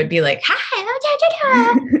so I would be like, hi,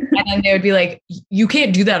 and then they would be like, you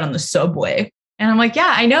can't do that on the subway. And I'm like,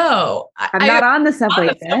 yeah, I know. I'm not on the subway.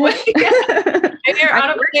 And you're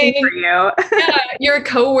on a plane. For you. Yeah, you're a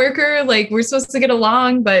coworker. Like we're supposed to get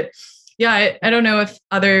along, but yeah, I don't know if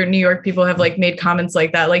other New York people have like made comments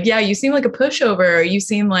like that. Like, yeah, you seem like a pushover. Or you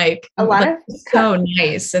seem like a lot of so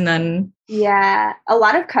nice. And then yeah, a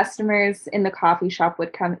lot of customers in the coffee shop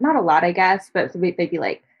would come. Not a lot, I guess, but they'd be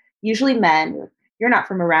like, usually men. You're not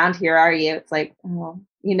from around here, are you? It's like, oh,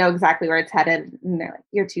 you know exactly where it's headed. And they're like,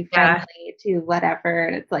 you're too friendly, too whatever.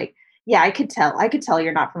 And it's like, yeah, I could tell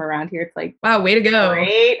you're not from around here. It's like, wow, way to go.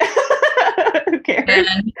 Great. Who cares?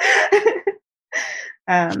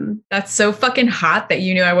 That's so fucking hot that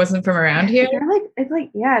you knew I wasn't from around here.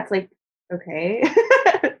 It's like, okay.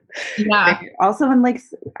 Yeah. Also,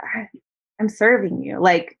 I'm serving you.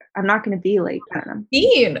 Like, I'm not going to be like, I don't know.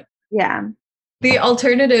 Mean. Yeah. The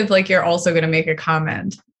alternative, like you're also going to make a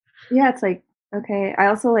comment. Yeah. It's like, okay. I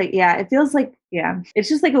also like, yeah, it feels like, yeah, it's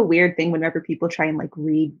just like a weird thing whenever people try and like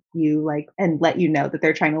read you like and let you know that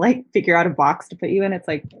they're trying to like figure out a box to put you in. It's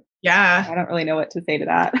like, yeah, I don't really know what to say to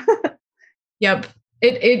that. Yep.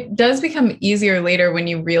 It does become easier later when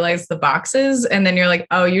you realize the boxes and then you're like,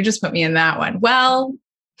 oh, you just put me in that one. Well,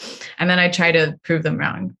 and then I try to prove them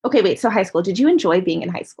wrong. Okay, wait. So high school, did you enjoy being in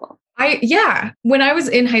high school? Yeah. When I was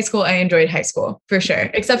in high school, I enjoyed high school for sure.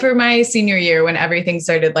 Except for my senior year when everything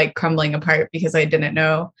started like crumbling apart because I didn't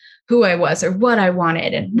know who I was or what I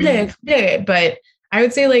wanted and blah, blah. But I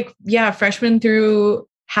would say like, yeah, freshman through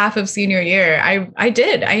half of senior year, I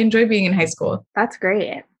enjoyed being in high school. That's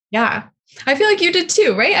great. Yeah. I feel like you did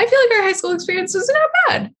too, right? I feel like our high school experience was not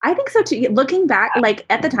bad. I think so too. Looking back, like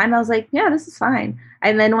at the time I was like, yeah, this is fine.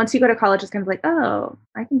 And then once you go to college, it's kind of like, oh,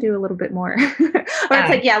 I can do a little bit more. Or it's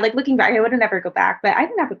like, yeah, like looking back, I would have never go back, but I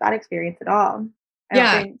didn't have a bad experience at all.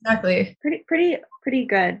 Yeah, exactly. Pretty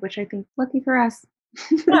good, which I think lucky for us.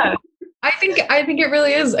 Yeah. I think it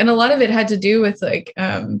really is. And a lot of it had to do with like,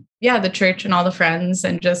 the church and all the friends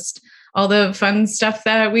and just all the fun stuff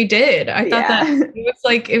that we did. I thought that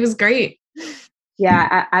it was great.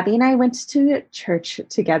 Yeah, Abby and I went to church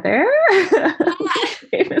together,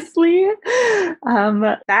 famously.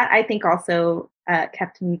 That I think also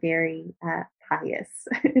kept me very pious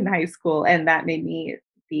in high school, and that made me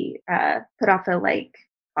be put off the like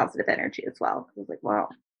positive energy as well. I was like, wow.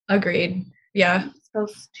 Agreed. Yeah. I'm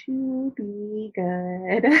supposed to be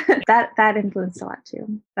good. that influenced a lot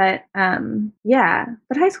too. But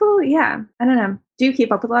but high school, yeah. I don't know. Do you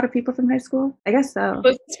keep up with a lot of people from high school? I guess so.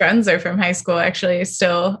 Most friends are from high school actually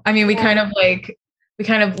still. I mean, we kind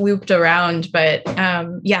of looped around, but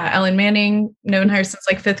Ellen Manning, known her since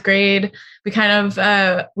like 5th grade. We kind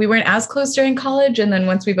of we weren't as close during college, and then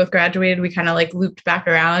once we both graduated, we kind of like looped back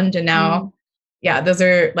around, and now those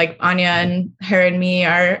are like Anya and her and me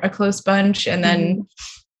are a close bunch. And then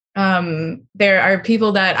there are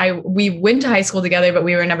people that we went to high school together, but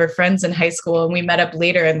we were never friends in high school, and we met up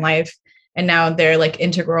later in life, and now they're like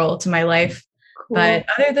integral to my life. Cool. But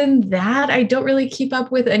other than that, I don't really keep up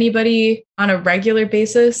with anybody on a regular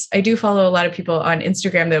basis. I do follow a lot of people on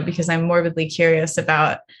Instagram though, because I'm morbidly curious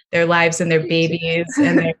about their lives and their babies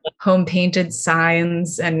and their home painted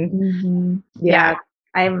signs and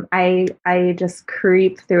I just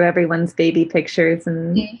creep through everyone's baby pictures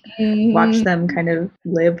and watch them kind of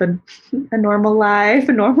live a normal life,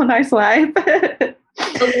 a normal, nice life.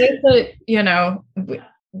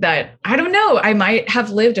 That I don't know, I might have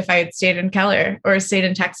lived if I had stayed in Keller or stayed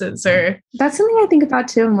in Texas. Or that's something I think about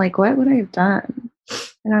too. I'm like, what would I have done?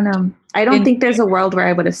 I don't know. I don't think there's a world where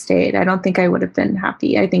I would have stayed. I don't think I would have been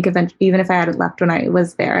happy. I think even if I had left when I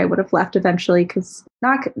was there, I would have left eventually because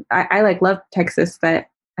I like love Texas, but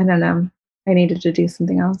I don't know. I needed to do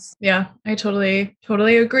something else. Yeah, I totally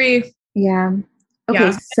agree. Yeah.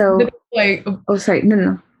 Okay, so sorry.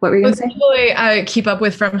 No. What were you going to say? People I keep up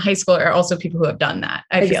with from high school are also people who have done that.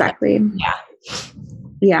 I feel like.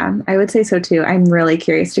 Yeah, I would say so too. I'm really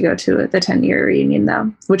curious to go to the 10-year reunion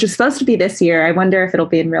though, which is supposed to be this year. I wonder if it'll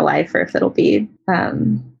be in real life or if it'll be.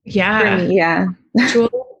 Yeah. Yeah.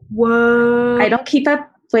 Whoa. I keep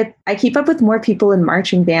up with more people in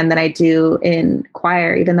marching band than I do in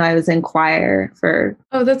choir, even though I was in choir for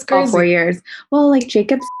that's all crazy. 4 years. Well, like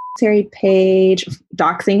Jacob Terry Page,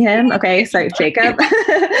 doxing him. Okay, sorry, Jacob.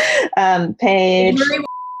 Page.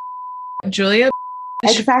 Julia.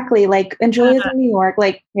 Exactly. Like, and Julia's in New York.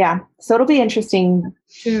 Like, yeah. So it'll be interesting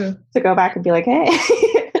to go back and be like, hey.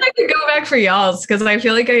 I could go back for y'all's because I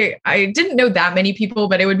feel like I didn't know that many people,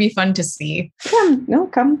 but it would be fun to see. Come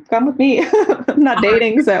with me. I'm not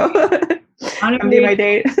dating, so come be my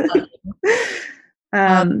date.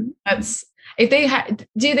 That's if they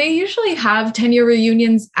do they usually have 10-year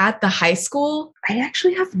reunions at the high school? I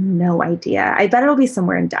actually have no idea. I bet it'll be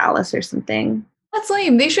somewhere in Dallas or something. That's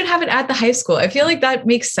lame. They should have it at the high school. I feel like that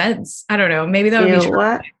makes sense. I don't know. Maybe that would be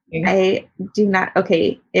true. I do not.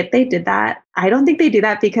 Okay. If they did that, I don't think they do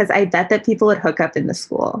that because I bet that people would hook up in the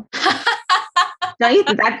school.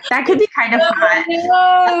 That could be kind of hot.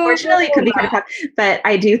 Unfortunately, it could be kind of hot. But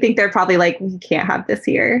I do think they're probably like, we can't have this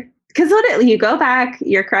here. Because you go back,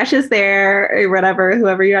 your crush is there or whatever,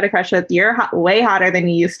 whoever you had a crush with, you're way hotter than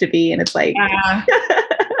you used to be. And it's like, oh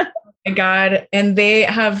my God. And they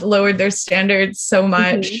have lowered their standards so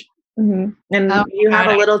much. Mm-hmm. And you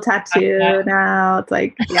have a little tattoo now. It's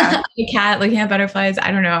like, yeah. A cat looking at butterflies.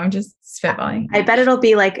 I don't know. I'm just spitballing. I bet it'll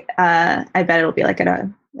be like at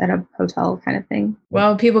a hotel kind of thing.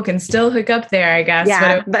 Well, people can still hook up there, I guess.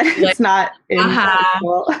 Yeah, but it's not in high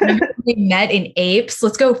school. We met in Apes.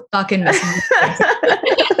 Let's go fucking miss.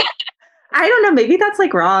 I don't know. Maybe that's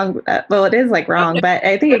like wrong. Well, it is like wrong, but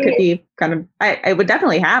I think it could be kind of, it would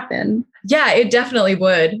definitely happen. Yeah, it definitely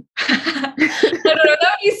would. I don't know.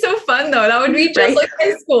 That would be so fun though. That would be just like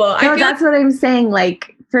high school. No, that's what I'm saying.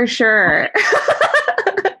 Like for sure.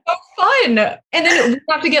 So fun. And then we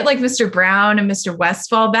have to get like Mr. Brown and Mr.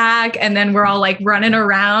 Westfall back. And then we're all like running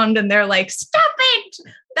around and they're like, stop it.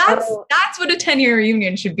 That's what a 10-year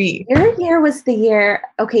reunion should be. Your year was the year.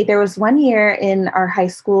 Okay, there was one year in our high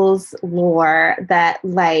school's lore that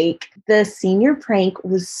like the senior prank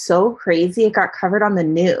was so crazy it got covered on the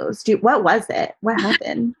news. Dude, what was it? What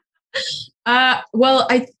happened? Well,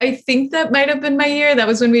 I think that might have been my year. That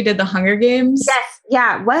was when we did the Hunger Games. Yes.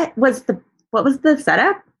 Yeah. What was the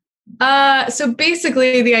setup? So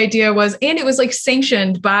basically the idea was, and it was like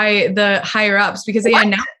sanctioned by the higher ups because they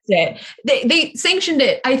announced it. They sanctioned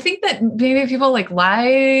it. I think that maybe people like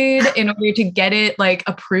lied in order to get it like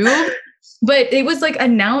approved, but it was like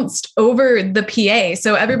announced over the PA.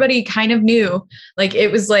 So everybody kind of knew, like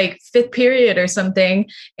it was like fifth period or something.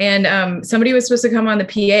 And somebody was supposed to come on the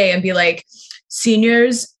PA and be like,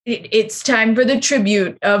 seniors, it's time for the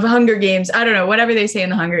tribute of Hunger Games. I don't know, whatever they say in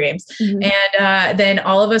the Hunger Games. Mm-hmm. And then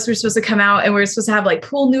all of us were supposed to come out and we were supposed to have like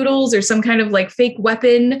pool noodles or some kind of like fake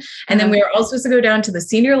weapon. And then we were all supposed to go down to the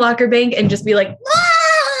senior locker bank and just be like,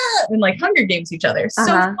 ah! And like Hunger Games each other. So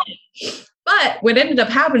fun. But what ended up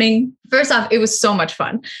happening, first off, it was so much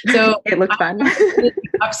fun. So it looked fun.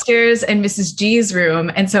 Upstairs in Mrs. G's room.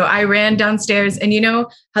 And so I ran downstairs and you know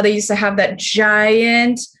how they used to have that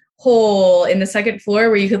giant hole in the second floor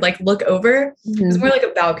where you could like look over. Mm-hmm. It was more like a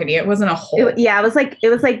balcony. It wasn't a hole. It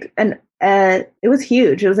was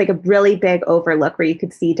huge. It was like a really big overlook where you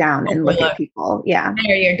could see down and look at people. Yeah.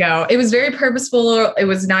 There you go. It was very purposeful. It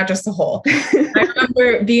was not just a hole. I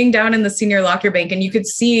remember being down in the senior locker bank and you could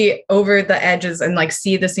see over the edges and like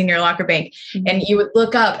see the senior locker bank. Mm-hmm. And you would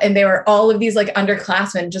look up and there were all of these like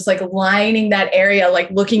underclassmen just like lining that area,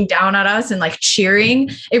 like looking down at us and like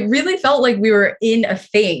cheering. It really felt like we were in a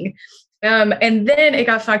thing. And then it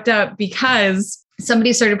got fucked up because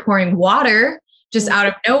somebody started pouring water just out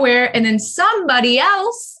of nowhere. And then somebody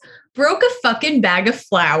else broke a fucking bag of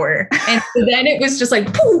flour. And so then it was just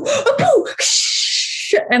like, poo, poo,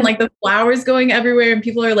 shh, and like the flour's going everywhere and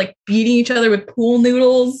people are like beating each other with pool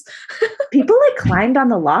noodles. People like climbed on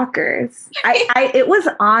the lockers. It was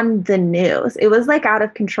on the news. It was like out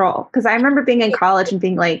of control. Cause I remember being in college and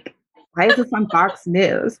being like, why is this on Fox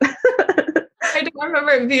News? I don't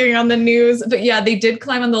remember it being on the news, but yeah, they did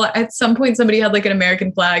climb on at some point, somebody had like an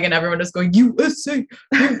American flag and everyone was going, USA.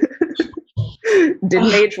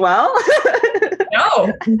 Didn't age well?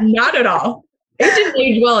 No, not at all. It didn't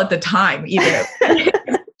age well at the time either.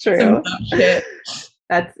 True. Shit.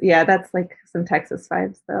 That's like some Texas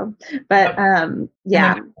vibes though. But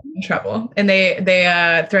yeah. In trouble. And they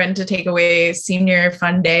threatened to take away senior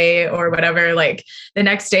fun day or whatever. Like the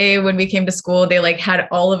next day when we came to school, they like had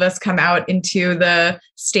all of us come out into the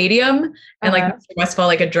stadium and like Mr. Westfall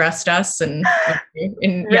like addressed us and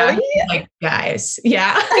really? Yeah, like guys.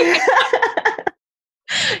 Yeah.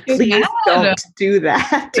 Please don't do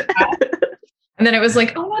that. And then it was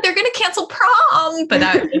like, oh no, they're going to cancel prom. But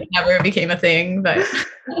that never became a thing. But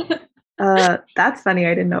that's funny.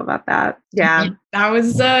 I didn't know about that. Yeah. That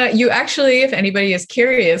was, you actually, if anybody is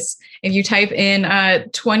curious, if you type in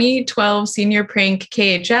 2012 senior prank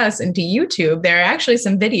KHS into YouTube, there are actually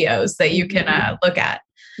some videos that you can look at.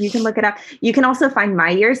 You can look it up. You can also find my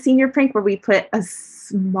year's senior prank where we put a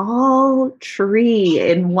small tree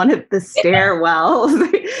in one of the stairwells.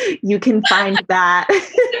 You can find that.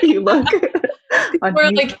 You look on or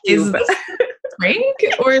YouTube. Like, is this prank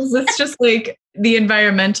or is this just like the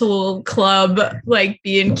environmental club like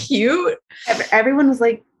being cute? Everyone was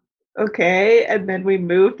like, okay, and then we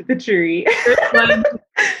moved the tree.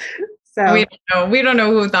 So we don't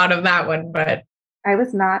know who thought of that one, but I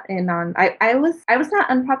was not in on. I was not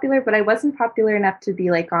unpopular, but I wasn't popular enough to be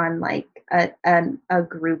like on like a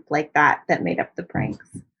group like that made up the pranks.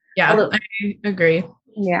 Yeah, I agree.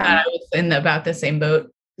 Yeah, I was in about the same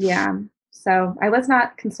boat. Yeah, so I was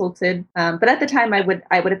not consulted, but at the time I would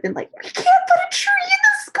have been like, we can't put a tree in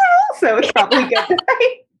the school. So it's probably good.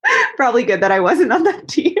 Probably good that I wasn't on that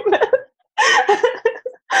team.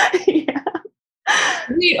 Yeah.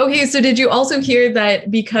 Wait, okay, so did you also hear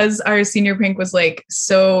that because our senior prank was like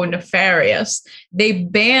so nefarious, they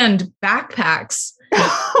banned backpacks?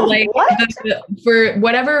 Like for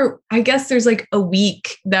whatever, I guess there's like a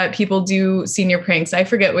week that people do senior pranks. I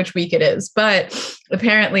forget which week it is, but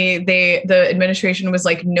apparently the administration was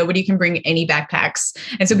like, nobody can bring any backpacks.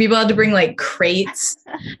 And so people had to bring like crates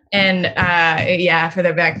and for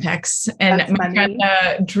their backpacks. And my friend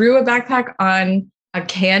drew a backpack on a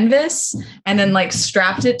canvas and then like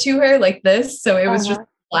strapped it to her like this. So it was just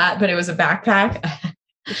flat, but it was a backpack.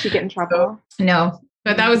 Did she get in trouble? No.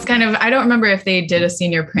 But that was kind of, I don't remember if they did a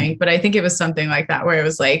senior prank, but I think it was something like that where it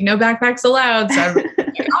was like, no backpacks allowed. So I was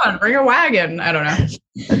like, come on, bring a wagon. I don't know.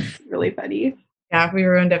 That's really funny. Yeah, we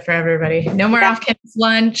ruined it for everybody. No more off-campus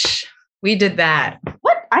lunch. We did that.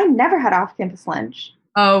 What? I never had off-campus lunch.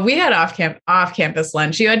 Oh, we had off-campus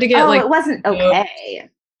lunch. You had to get it wasn't okay.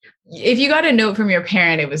 If you got a note from your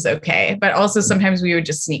parent, it was okay. But also sometimes we would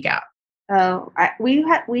just sneak out. Oh,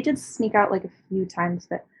 we did sneak out like a few times,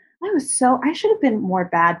 but I should have been more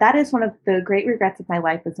bad. That is one of the great regrets of my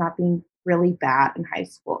life, was not being really bad in high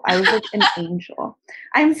school. I was like an angel.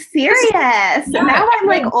 I'm serious. Yeah, now I'm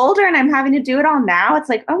like older and I'm having to do it all now. It's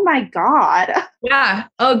like, oh my God. Yeah,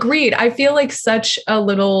 agreed. I feel like such a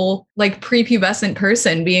little like prepubescent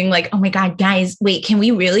person being like, oh my God, guys, wait, can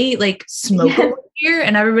we really like smoke over here?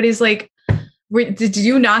 And everybody's like, did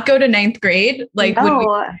you not go to 9th grade? Like,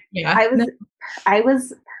 no, I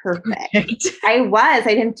was perfect. I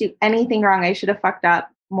didn't do anything wrong. I should have fucked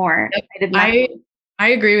up more. I did not. I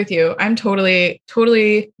agree with you. I'm totally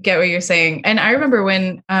get what you're saying. And I remember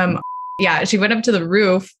when, she went up to the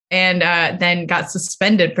roof and then got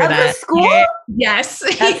suspended for that. School? Yes.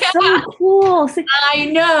 That's so cool. I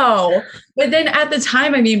know. But then at the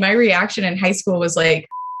time, I mean, my reaction in high school was like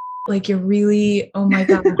you're really, oh my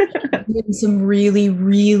God, you're doing some really,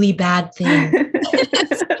 really bad things.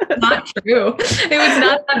 It's not true. It was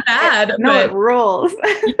not that bad. No, it rules.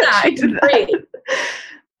 Yeah, it's great.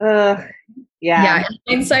 Yeah. In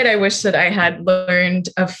hindsight, I wish that I had learned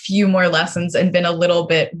a few more lessons and been a little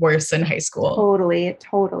bit worse in high school.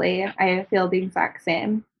 Totally. I feel the exact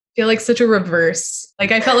same. I feel like such a reverse.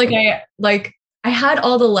 Like I felt like I had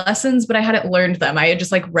all the lessons, but I hadn't learned them. I had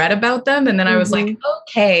just like read about them. And then I was like,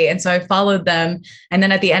 okay. And so I followed them. And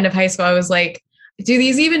then at the end of high school, I was like, do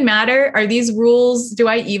these even matter? Are these rules? Do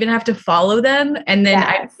I even have to follow them? And then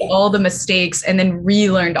I did all the mistakes and then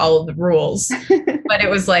relearned all of the rules. But it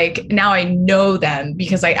was like, now I know them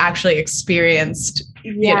because I actually experienced.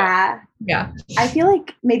 Yeah. Yeah. I feel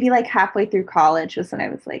like maybe like halfway through college was when I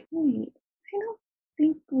was like, wait, I don't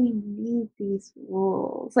think we need these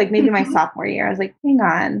rules. Like maybe my sophomore year, I was like, hang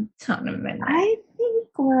on. I think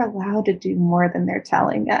we're allowed to do more than they're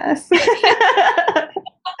telling us.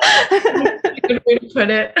 Good way to put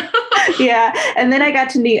it. Yeah. And then I got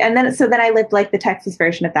to then I lived like the Texas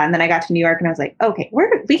version of that. And then I got to New York and I was like, okay,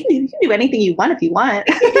 we can do anything you want if you want.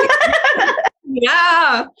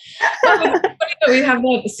 Yeah. It's funny that we have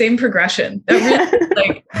that same progression. That really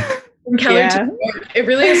like from Keller to New York, it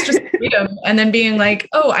really is just freedom. And then being like,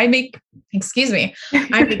 oh, I make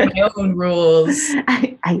my own rules.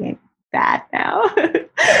 I am bad now.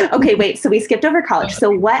 Okay, wait. So we skipped over college. So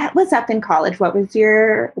what was up in college? Where'd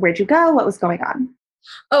you go? What was going on?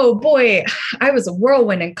 Oh boy, I was a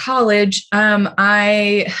whirlwind in college. Man,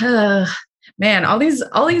 all these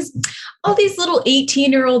little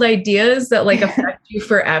 18-year-old ideas that like affect you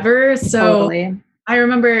forever. So totally. I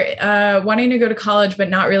remember wanting to go to college, but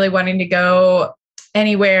not really wanting to go.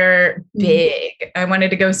 anywhere big. I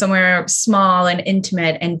wanted to go somewhere small and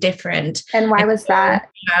intimate and different. And why was that?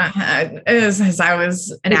 As I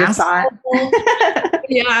was an asshole.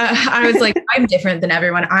 Yeah, I was like, I'm different than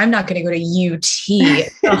everyone. I'm not going to go to UT.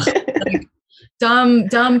 Ugh, like,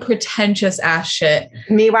 dumb, pretentious ass shit.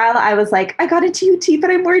 Meanwhile, I was like, I got into UT, but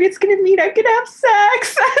I'm worried it's going to mean I could have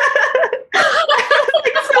sex. I was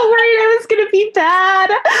like, so worried I was going to be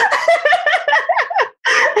bad.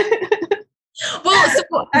 Well,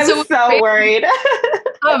 I was so worried.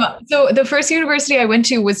 So the first university I went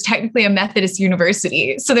to was technically a Methodist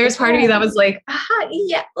university. So there was part of me that was like,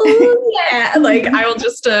 yeah, ooh, yeah. Like I will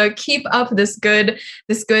just keep up this good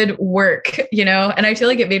work, you know? And I feel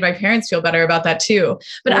like it made my parents feel better about that too.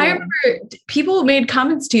 But I remember people made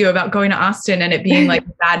comments to you about going to Austin and it being like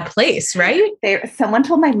a bad place, right? Someone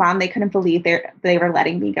told my mom they couldn't believe they were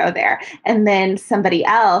letting me go there. And then somebody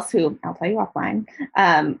else, who I'll tell you offline,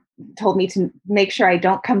 told me to make sure I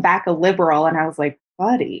don't come back a liberal. And I was like,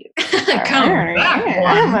 buddy,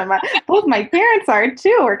 both my parents are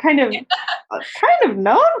too. We're kind of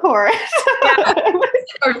known for it.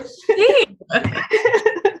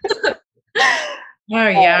 Oh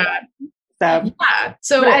yeah.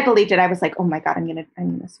 So I believed it. I was like, oh my God, I'm gonna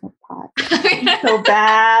smoke pot. So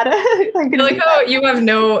bad. You're like, oh, you have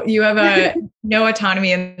no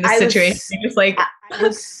autonomy in this situation. You're just like, I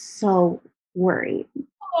was so worried.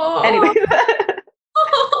 Oh. Anyway.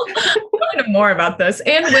 I want to know more about this.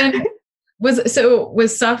 And when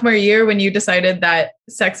was sophomore year when you decided that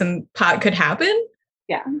sex and pot could happen?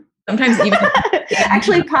 Yeah. Sometimes even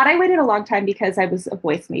actually pot, I waited a long time because I was a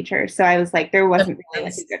voice major. So I was like, there wasn't really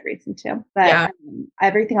like a good reason to. But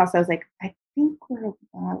everything else, I was like, I think we're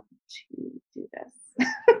allowed to do this.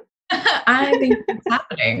 I think it's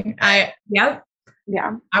happening. Yeah.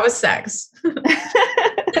 I was sex.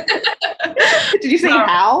 Did you say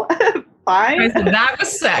how? Fine. I said that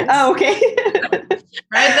was sex. Oh, okay.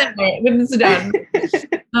 Right there, when it's done.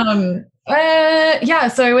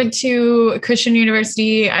 So I went to Christian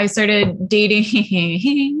University. I started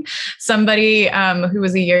dating somebody who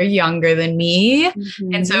was a year younger than me.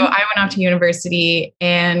 Mm-hmm. And so I went off to university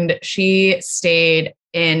and she stayed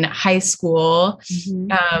in high school.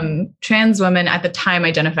 Mm-hmm. Trans woman at the time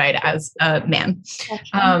identified as a man.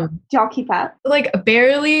 Gotcha. Do y'all keep up? Like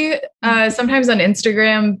barely, sometimes on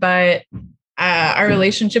Instagram, but our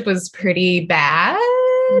relationship was pretty bad.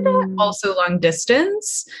 Also long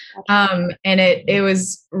distance. And it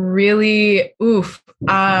was really oof.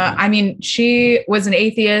 I mean, she was an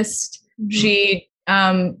atheist. Mm-hmm. She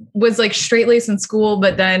was like straight-laced in school,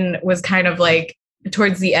 but then was kind of like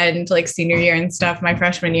towards the end, like senior year and stuff, my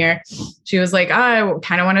freshman year, she was like, I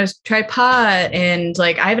kind of want to try pot. And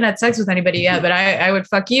like, I haven't had sex with anybody yet, but I would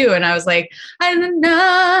fuck you. And I was like, I don't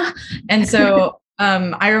know. And so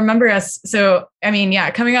I remember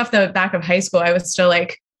coming off the back of high school, I was still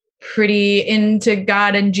like pretty into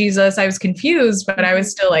God and Jesus. I was confused, but I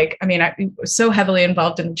was still like, I was so heavily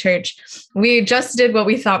involved in the church. We just did what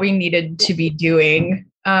we thought we needed to be doing.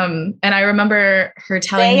 And I remember her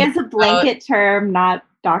telling me is a blanket term, not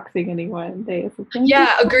doxing anyone. They is a blanket.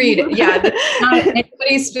 Yeah, agreed. Yeah, that's not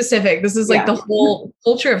anybody specific. This is like the whole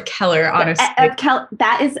culture of Keller, honestly.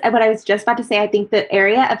 That is what I was just about to say. I think the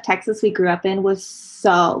area of Texas we grew up in was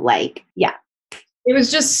so like, it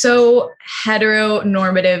was just so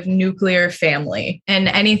heteronormative nuclear family. And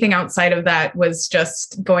anything outside of that was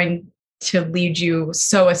just going to lead you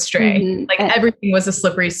so astray. Mm-hmm. Like everything was a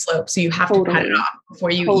slippery slope. So you have to cut it off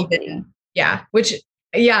before you even, it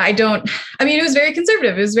was very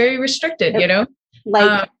conservative. It was very restricted, you know?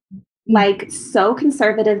 Like so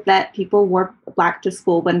conservative that people wore black to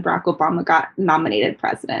school when Barack Obama got nominated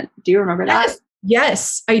president. Do you remember that?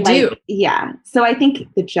 Yes, I do. Yeah. So I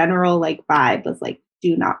think the general vibe was like,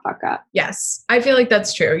 do not fuck up. Yes. I feel like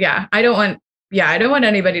that's true. Yeah. I don't want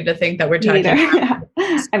anybody to think that we're talking about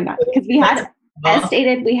I'm not, because we had, as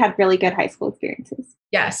stated, we had really good high school experiences.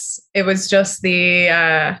 Yes. It was just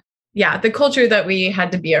the culture that we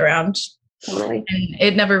had to be around. Totally. And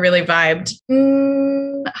it never really vibed.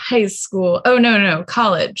 High school. Oh, no,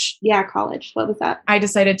 college. Yeah, college. What was that? I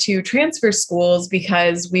decided to transfer schools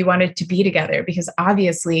because we wanted to be together, because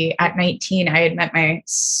obviously at 19, I had met my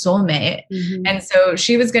soulmate. Mm-hmm. And so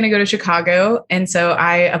she was going to go to Chicago. And so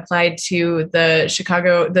I applied to the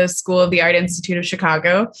School of the Art Institute of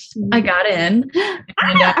Chicago. Mm-hmm. I got in.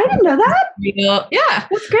 I didn't know that. Yeah.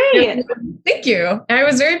 That's great. Thank you. I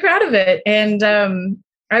was very proud of it. And,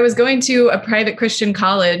 I was going to a private Christian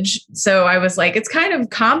college. So I was like, it's kind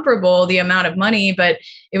of comparable, the amount of money, but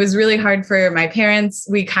it was really hard for my parents.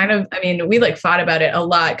 We fought about it a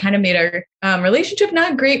lot, kind of made our relationship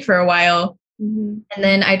not great for a while. And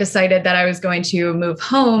then I decided that I was going to move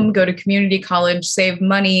home, go to community college, save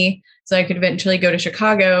money so I could eventually go to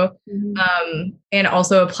Chicago, and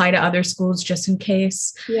also apply to other schools just in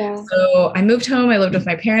case. Yeah. So I moved home. I lived with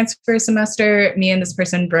my parents for a semester. Me and this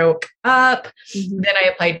person broke up. Then I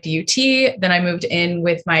applied to UT. Then I moved in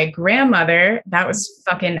with my grandmother. That was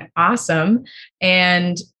fucking awesome.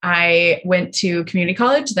 And I went to community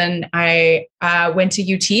college. Then I went to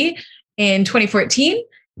UT in 2014.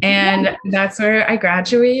 And that's where I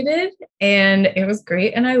graduated. And it was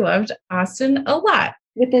great. And I loved Austin a lot.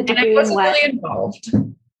 With a degree and I wasn't in what? really involved.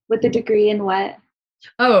 With a degree in what?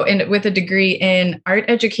 Oh, and with a degree in art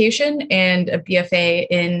education and a BFA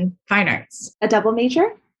in fine arts. A double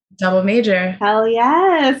major? Double major. Hell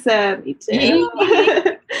yes. Me too.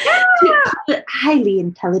 Highly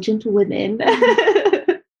intelligent women.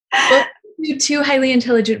 Well, two highly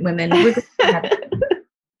intelligent women.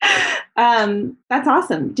 That's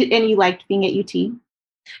awesome. And you liked being at UT?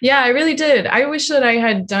 Yeah, I really did. I wish that I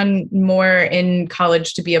had done more in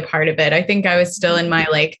college to be a part of it. I think I was still in my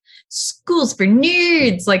like schools for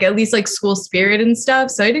nerds, like at least like school spirit and stuff.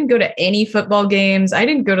 So I didn't go to any football games. I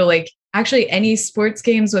didn't go to like actually any sports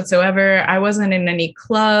games whatsoever. I wasn't in any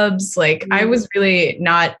clubs. Like I was really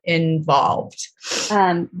not involved.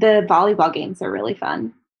 The volleyball games are really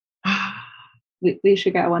fun. we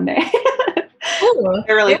should go one day. Cool.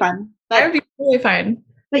 They're really fun. That would be really fun.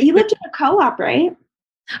 But you lived in a co-op, right?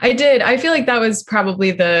 I did. I feel like that was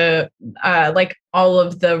probably the like all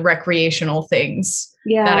of the recreational things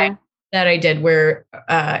that I did were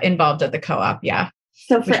involved at the co-op. Yeah.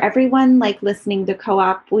 So for everyone like listening to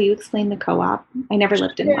co-op, will you explain the co-op? I never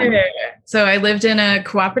lived in one. So I lived in a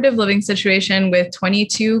cooperative living situation with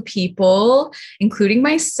 22 people, including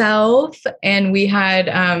myself. And we had,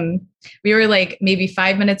 we were like maybe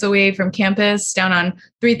 5 minutes away from campus down on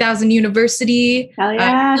 3000 University. Hell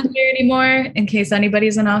yeah. Not there anymore. In case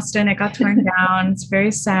anybody's in Austin, it got torn down. It's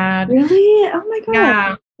very sad. Really? Oh my God.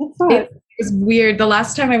 Yeah. That's it was weird. The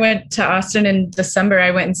last time I went to Austin in December, I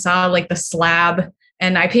went and saw like the slab.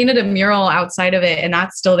 And I painted a mural outside of it and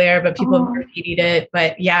that's still there, but people have graffitied it.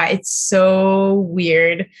 But yeah, it's so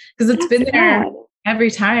weird because it's been there every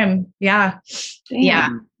time. Yeah. Damn. Yeah.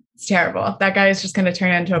 It's terrible. That guy is just going to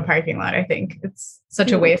turn into a parking lot. I think it's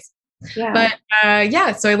such a waste. Yeah. But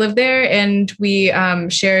yeah, so I lived there and we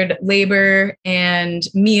shared labor and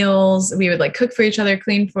meals. We would like cook for each other,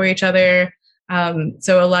 clean for each other.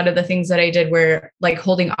 So a lot of the things that I did were like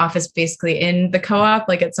holding office basically in the co-op.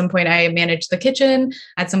 Like at some point I managed the kitchen.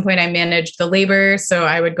 At some point I managed the labor. So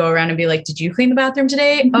I would go around and be like, did you clean the bathroom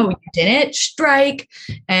today? Oh, you didn't? Strike.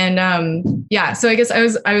 And yeah, so I guess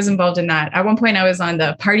I was involved in that. At one point I was on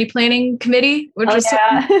the party planning committee, which was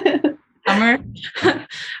summer.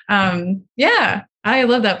 Yeah, I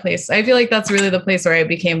love that place. I feel like that's really the place where I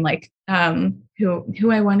became like who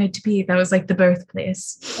I wanted to be. That was like the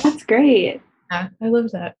birthplace. That's great. Yeah, I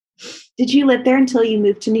love that. Did you live there until you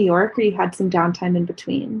moved to New York or you had some downtime in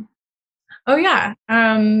between? Oh, yeah.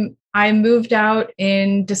 I moved out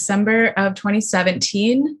in December of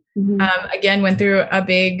 2017. Again, went through a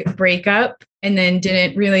big breakup and then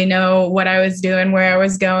didn't really know what I was doing, where I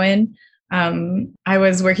was going. I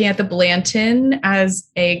was working at the Blanton as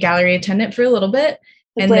a gallery attendant for a little bit.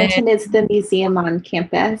 The Blanton is the museum on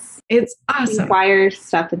campus. It's awesome. Choir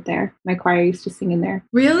stuff in there. My choir used to sing in there.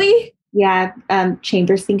 Really? Yeah.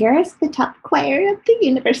 Chamber singers, the top choir of the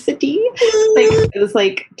university. It was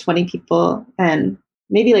like 20 people and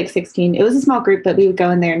maybe like 16. It was a small group, but we would go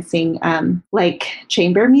in there and sing like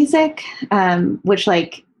chamber music, which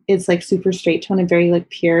like is like super straight tone and very like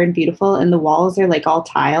pure and beautiful. And the walls are like all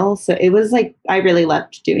tile. So it was like, I really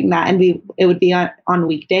loved doing that. And it would be on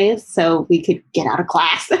weekdays. So we could get out of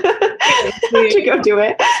class to go do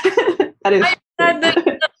it.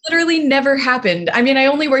 That literally never happened. I mean, I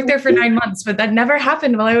only worked there for 9 months, but that never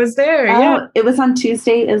happened while I was there. Yeah. It was on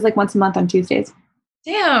Tuesday. It was like once a month on Tuesdays.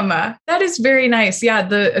 Damn, that is very nice. Yeah,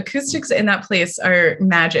 the acoustics in that place are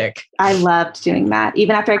magic. I loved doing that.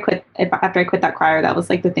 Even after I quit that choir, that was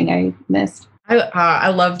like the thing I missed. I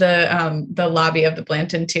love the lobby of the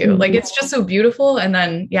Blanton too. Like it's just so beautiful. And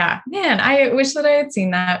then yeah, man, I wish that I had seen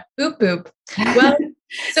that. Boop boop. Well.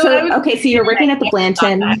 So you're working at the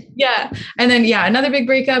Blanton. Yeah. And then, yeah, another big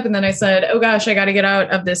breakup. And then I said, oh gosh, I got to get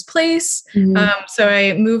out of this place. So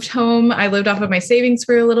I moved home. I lived off of my savings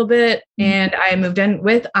for a little bit and I moved in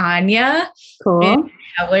with Anya. Cool. And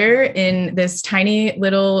Heller in this tiny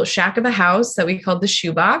little shack of a house that we called the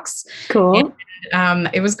Shoebox. Cool.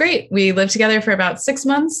 It was great. We lived together for about 6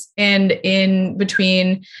 months, and in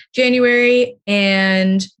between January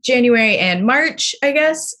and March, I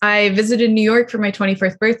guess, I visited New York for my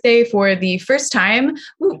 21st birthday for the first time.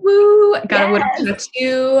 Woo woo! Got a little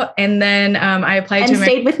tattoo, and then I applied and to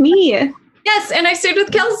stayed with me. Yes, and I stayed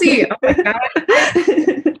with Kelsey. Oh my God.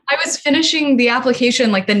 I was finishing the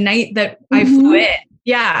application like the night that I flew in.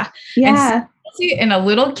 Yeah. Yeah. And in a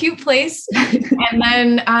little cute place. And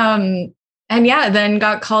then then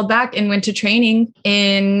got called back and went to training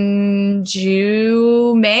in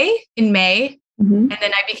May. And then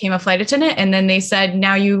I became a flight attendant. And then they said,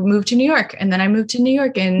 now you move to New York. And then I moved to New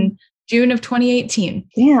York in June of 2018.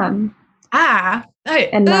 Damn.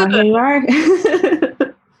 And now here you are.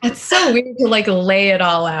 It's so weird to like lay it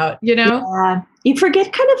all out, you know? Yeah. You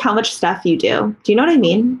forget kind of how much stuff you do. Do you know what I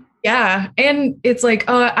mean? Yeah. And it's like,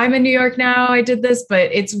 oh, I'm in New York now. I did this, but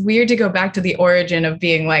it's weird to go back to the origin of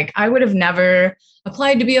being like, I would have never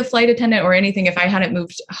applied to be a flight attendant or anything if I hadn't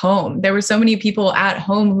moved home. There were so many people at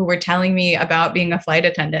home who were telling me about being a flight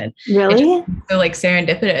attendant. Really? So like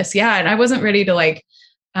serendipitous. Yeah. And I wasn't ready to like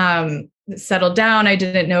settle down. I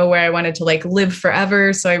didn't know where I wanted to like live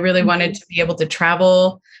forever. So I really wanted to be able to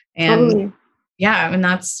travel. And yeah, and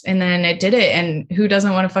then it did it. And who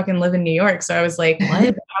doesn't want to fucking live in New York? So I was like, what?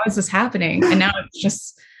 How is this happening? And now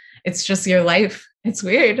it's just your life. It's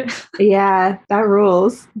weird. Yeah, that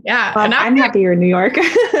rules. Yeah. Well, and I'm happy you're in New York.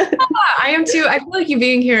 I am too. I feel like you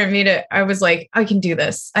being here made it. I was like, I can do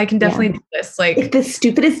this. I can definitely do this. Like, if the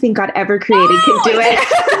stupidest thing God ever created can do it.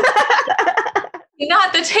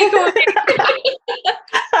 Not the takeaway.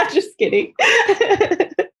 I'm just kidding.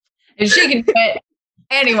 If she can do it,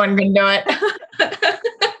 anyone can do it.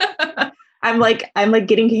 I'm like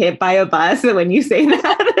getting hit by a bus when you say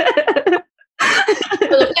that.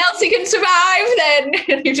 Well, if Kelsey can survive, then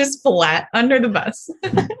you're just flat under the bus.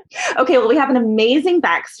 Okay, well, we have an amazing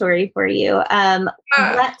backstory for you.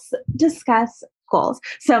 Let's discuss goals.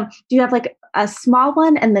 So do you have like a small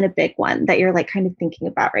one and then a big one that you're like kind of thinking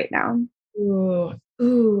about right now? Ooh.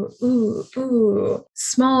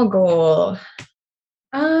 Small goal.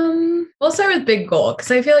 We'll start with big goal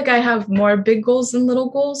because I feel like I have more big goals than little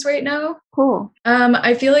goals right now. Cool.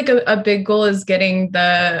 I feel like a big goal is getting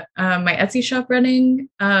the my Etsy shop running,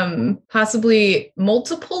 possibly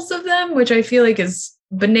multiples of them, which I feel like is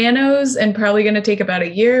bananas and probably going to take about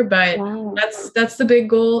a year. But that's the big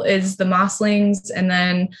goal is the Mosslings, and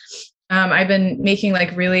then I've been making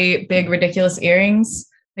like really big, ridiculous earrings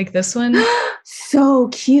like this one. So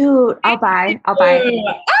cute. I'll buy.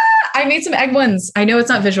 I made some egg ones. I know it's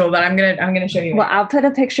not visual, but I'm gonna show you. Well, I'll put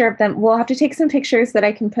a picture of them. We'll have to take some pictures that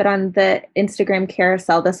I can put on the Instagram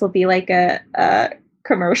carousel. This will be like a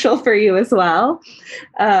commercial for you as well.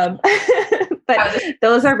 But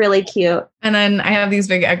those are really cute. And then I have these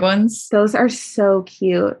big egg ones. Those are so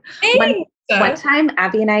cute. One time,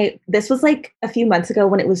 Abby and I, this was like a few months ago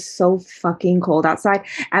when it was so fucking cold outside.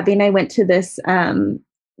 Abby and I went to this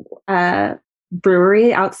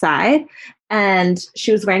brewery outside, and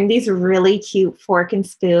she was wearing these really cute fork and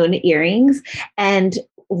spoon earrings. And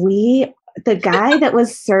the guy that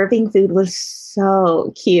was serving food was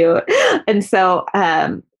so cute. And so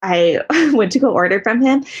I went to go order from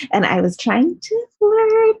him, and I was trying to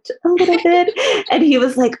flirt a little bit. And he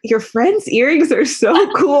was like, "Your friend's earrings are so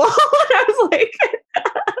cool." And I was like,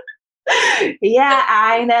 yeah,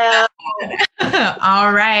 I know.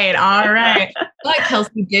 All right. But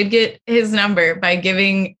Kelsey did get his number by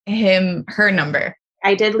giving him her number.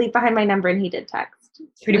 I did leave behind my number, and he did text.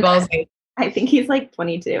 Pretty ballsy. I think he's like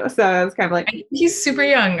 22. So I was kind of like, he's super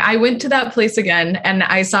young. I went to that place again and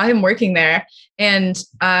I saw him working there, and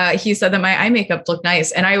he said that my eye makeup looked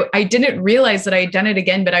nice. And I didn't realize that I had done it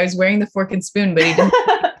again, but I was wearing the fork and spoon, but he didn't.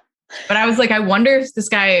 But I was like, I wonder if this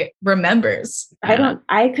guy remembers.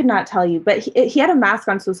 I could not tell you, but he had a mask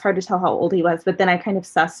on, so it was hard to tell how old he was. But then I kind of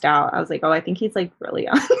sussed out. I was like, oh, I think he's like really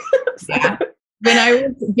young. Yeah. When I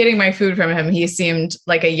was getting my food from him, he seemed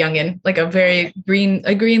like a youngin', like a very green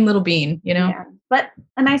little bean, you know? Yeah. But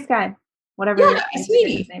a nice guy. Whatever. Yeah, a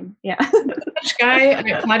sweetie. Yeah. Rich guy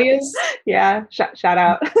at Claudia's. Yeah. Shout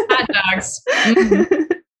out. Hot dogs. Mm-hmm.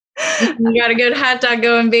 You got a good hot dog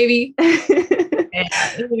going, baby.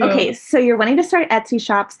 Okay, so you're wanting to start Etsy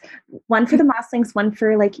shops, one for the Mosslings, one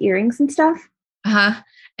for like earrings and stuff.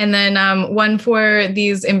 And then one for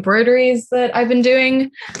these embroideries that I've been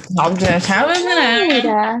doing. I'll just have a minute.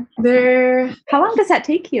 How long does that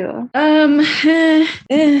take you? A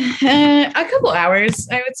couple hours,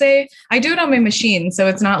 I would say. I do it on my machine, so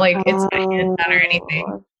it's not like it's my hand done or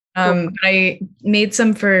anything. But I made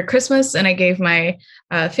some for Christmas and I gave my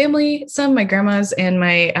family some, my grandma's and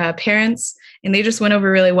my parents, and they just went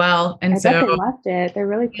over really well. And I bet they loved it. They're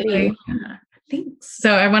really pretty. Yeah, thanks.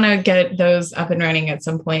 So I want to get those up and running at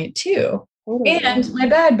some point too. Totally. And my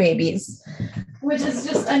bad babies, which is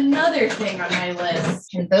just another thing on my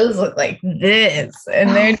list. And those look like this, and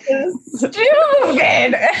they're just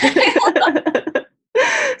stupid.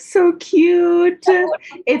 So cute.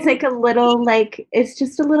 It's like a little, like, it's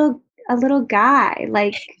just a little guy.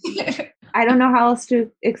 Like, I don't know how else to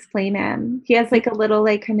explain him. He has like a little,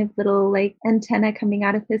 like, kind of little, like, antenna coming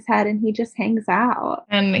out of his head, and he just hangs out.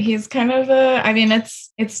 And he's kind of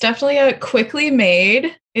it's definitely a quickly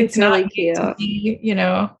made. It's really not cute. to be,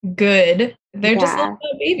 good. They're just little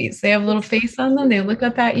babies. They have a little face on them. They look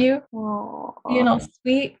up at you,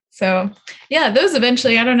 sweet. So yeah, those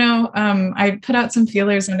eventually, I don't know. I put out some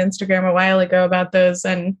feelers on Instagram a while ago about those,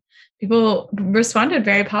 and people responded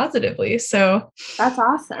very positively. So that's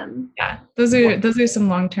awesome. Yeah, those are some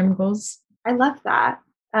long-term goals. I love that.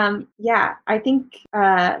 Yeah, I think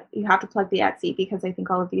you have to plug the Etsy because I think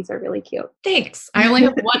all of these are really cute. Thanks. I only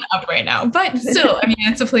have one up right now, but still, I mean,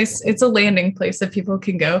 it's a landing place that people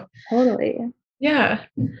can go. Totally. Yeah.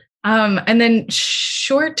 And then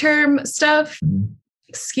short-term stuff,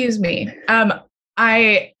 excuse me.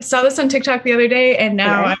 I saw this on TikTok the other day, and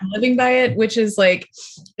now I'm living by it, which is like,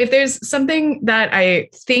 if there's something that I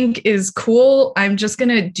think is cool, I'm just going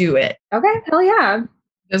to do it. Okay. Hell yeah.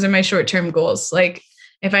 Those are my short-term goals. Like,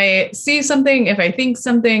 if I see something, if I think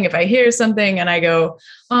something, if I hear something and I go,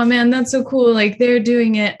 oh man, that's so cool. Like, they're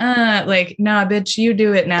doing it. Like, nah, bitch, you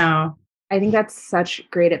do it now. I think that's such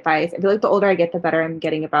great advice. I feel like the older I get, the better I'm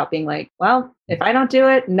getting about being like, well, if I don't do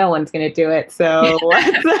it, no one's going to do it. So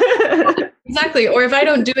exactly. Or if I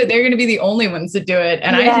don't do it, they're going to be the only ones that do it.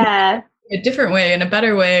 And I can do it a different way and a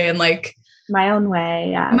better way. And like my own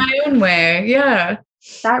way. Yeah. My own way. Yeah.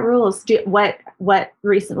 That rules. What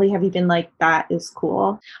recently have you been like, that is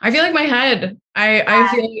cool? I feel like my head, I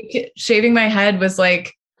feel like shaving my head was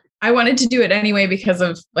like, I wanted to do it anyway because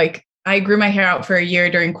of like, I grew my hair out for a year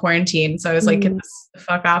during quarantine. So I was like, get this the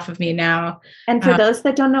fuck off of me now. And for those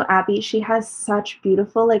that don't know Abby, she has such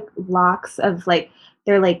beautiful like locks of like,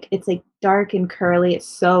 they're like, it's like dark and curly. It's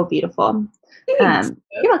so beautiful. You're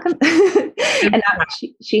welcome. And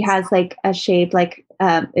she has like a shade, like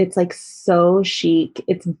it's like so chic.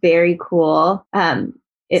 It's very cool.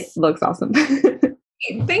 It looks awesome.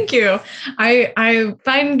 Thank you. I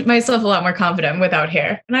find myself a lot more confident without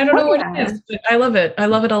hair, and I don't know what it is, but I love it. I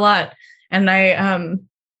love it a lot. And and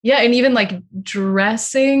even like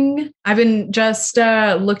dressing, I've been just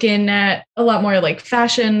looking at a lot more like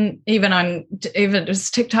fashion, even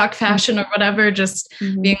just TikTok fashion or whatever, just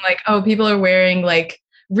being like, oh, people are wearing like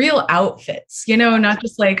real outfits, not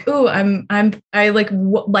just like, oh, I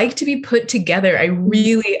like to be put together. I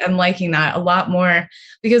really am liking that a lot more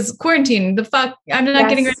because quarantine, I'm not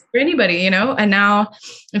getting ready for anybody, and now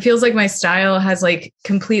it feels like my style has like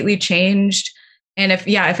completely changed. And if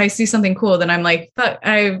I see something cool, then I'm like,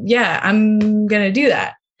 I'm going to do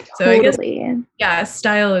that. So totally. I guess,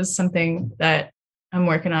 style is something that I'm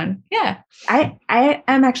working on. Yeah. I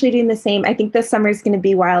am actually doing the same. I think this summer is going to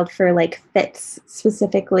be wild for like fits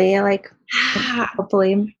specifically. Like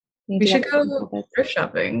hopefully we should go thrift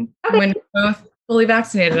shopping when we're both fully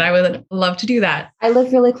vaccinated. I would love to do that. I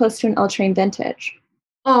live really close to an L Train Vintage.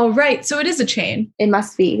 Oh, right. So it is a chain. It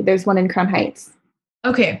must be. There's one in Crown Heights.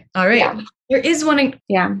 Okay. All right. Yeah. There is one in.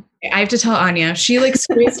 Yeah. I have to tell Anya. She like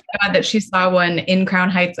swears to God that she saw one in Crown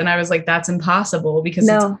Heights, and I was like, "That's impossible because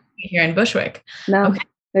it's here in Bushwick." No, okay.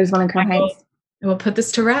 There's one in Crown Heights. I will put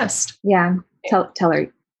this to rest. Yeah. Tell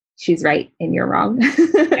her she's right and you're wrong.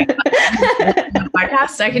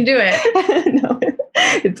 Podcast, I can do it. No,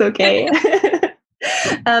 it's okay.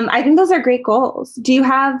 I think those are great goals. Do you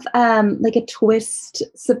have like a twist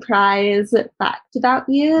surprise fact about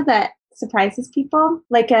you that surprises people,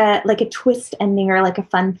 like a twist ending or like a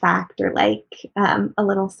fun fact or like a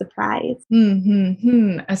little surprise?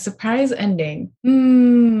 A surprise ending.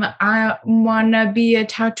 I wanna be a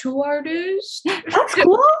tattoo artist. That's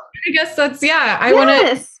cool. I guess that's I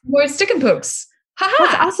wanna wear stick and pokes.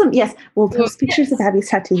 That's awesome. Yes, we'll post pictures of Abby's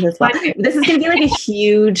tattoos as well. This is gonna be like a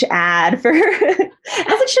huge ad for her, as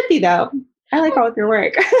it should be though. I like all of your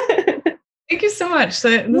work. Thank you so much.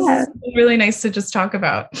 This is really nice to just talk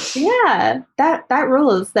about. Yeah, that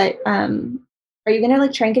rules. That are you gonna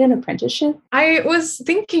like try and get an apprenticeship? I was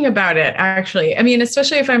thinking about it actually. I mean,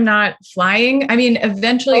 especially if I'm not flying. I mean,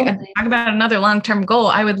 eventually, talk about another long-term goal.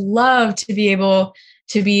 I would love to be able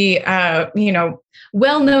to be,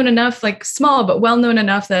 well known enough, like small, but well known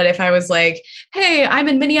enough that if I was like, hey, I'm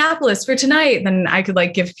in Minneapolis for tonight, then I could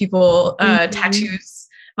like give people tattoos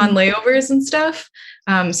on layovers and stuff.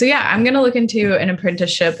 So yeah, I'm going to look into an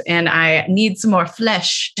apprenticeship and I need some more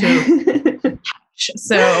flesh to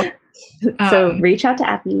so reach out to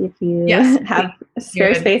Abby if you have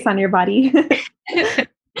spare Good. space on your body.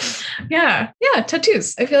 Yeah,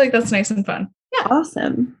 tattoos. I feel like that's nice and fun. Yeah.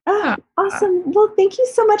 Awesome. Awesome. Well, thank you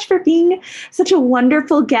so much for being such a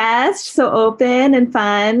wonderful guest, so open and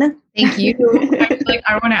fun. Thank you.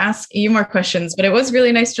 I want to ask you more questions, but it was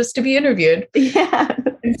really nice just to be interviewed. Yeah.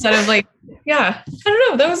 Instead of like, I don't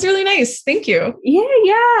know. That was really nice. Thank you.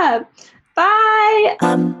 Yeah. Bye.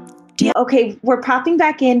 Okay, we're popping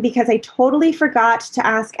back in because I totally forgot to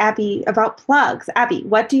ask Abby about plugs. Abby,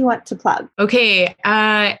 what do you want to plug? Okay,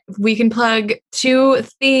 we can plug 2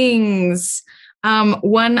 things.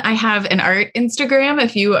 One, I have an art Instagram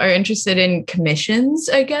if you are interested in commissions,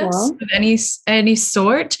 I guess, of any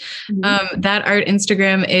sort. That art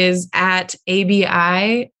Instagram is at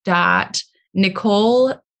abi.nicole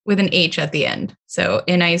with an H at the end. So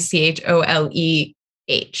NICHOLEH.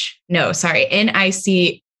 No, sorry,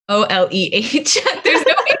 NICOLEH. There's no H in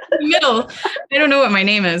the middle. I don't know what my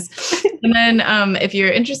name is. And then if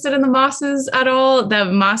you're interested in the mosses at all, the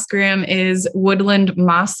Mossgram is Woodland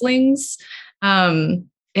Mosslings.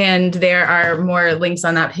 And there are more links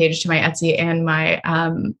on that page to my Etsy and my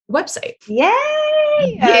website.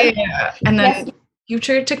 Yay! Yeah. And then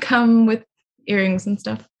future to come with earrings and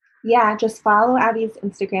stuff. Yeah, just follow Abby's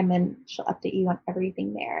Instagram and she'll update you on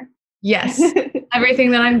everything there. Yes. Everything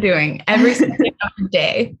that I'm doing every second of the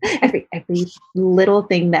day. Every little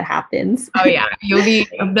thing that happens. Oh yeah. You'll be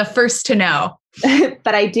the first to know.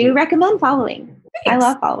 But I do recommend following. Thanks. I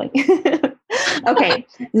love following. Okay.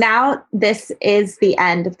 Now this is the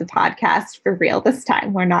end of the podcast for real this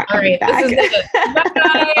time. We're not coming back. This is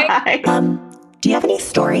it. Bye. Do you have any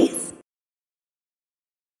stories?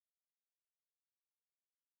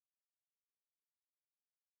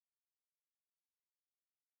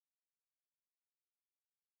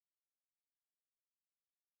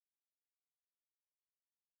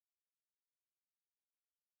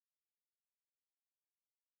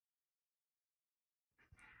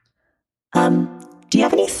 Do you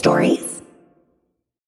have any stories?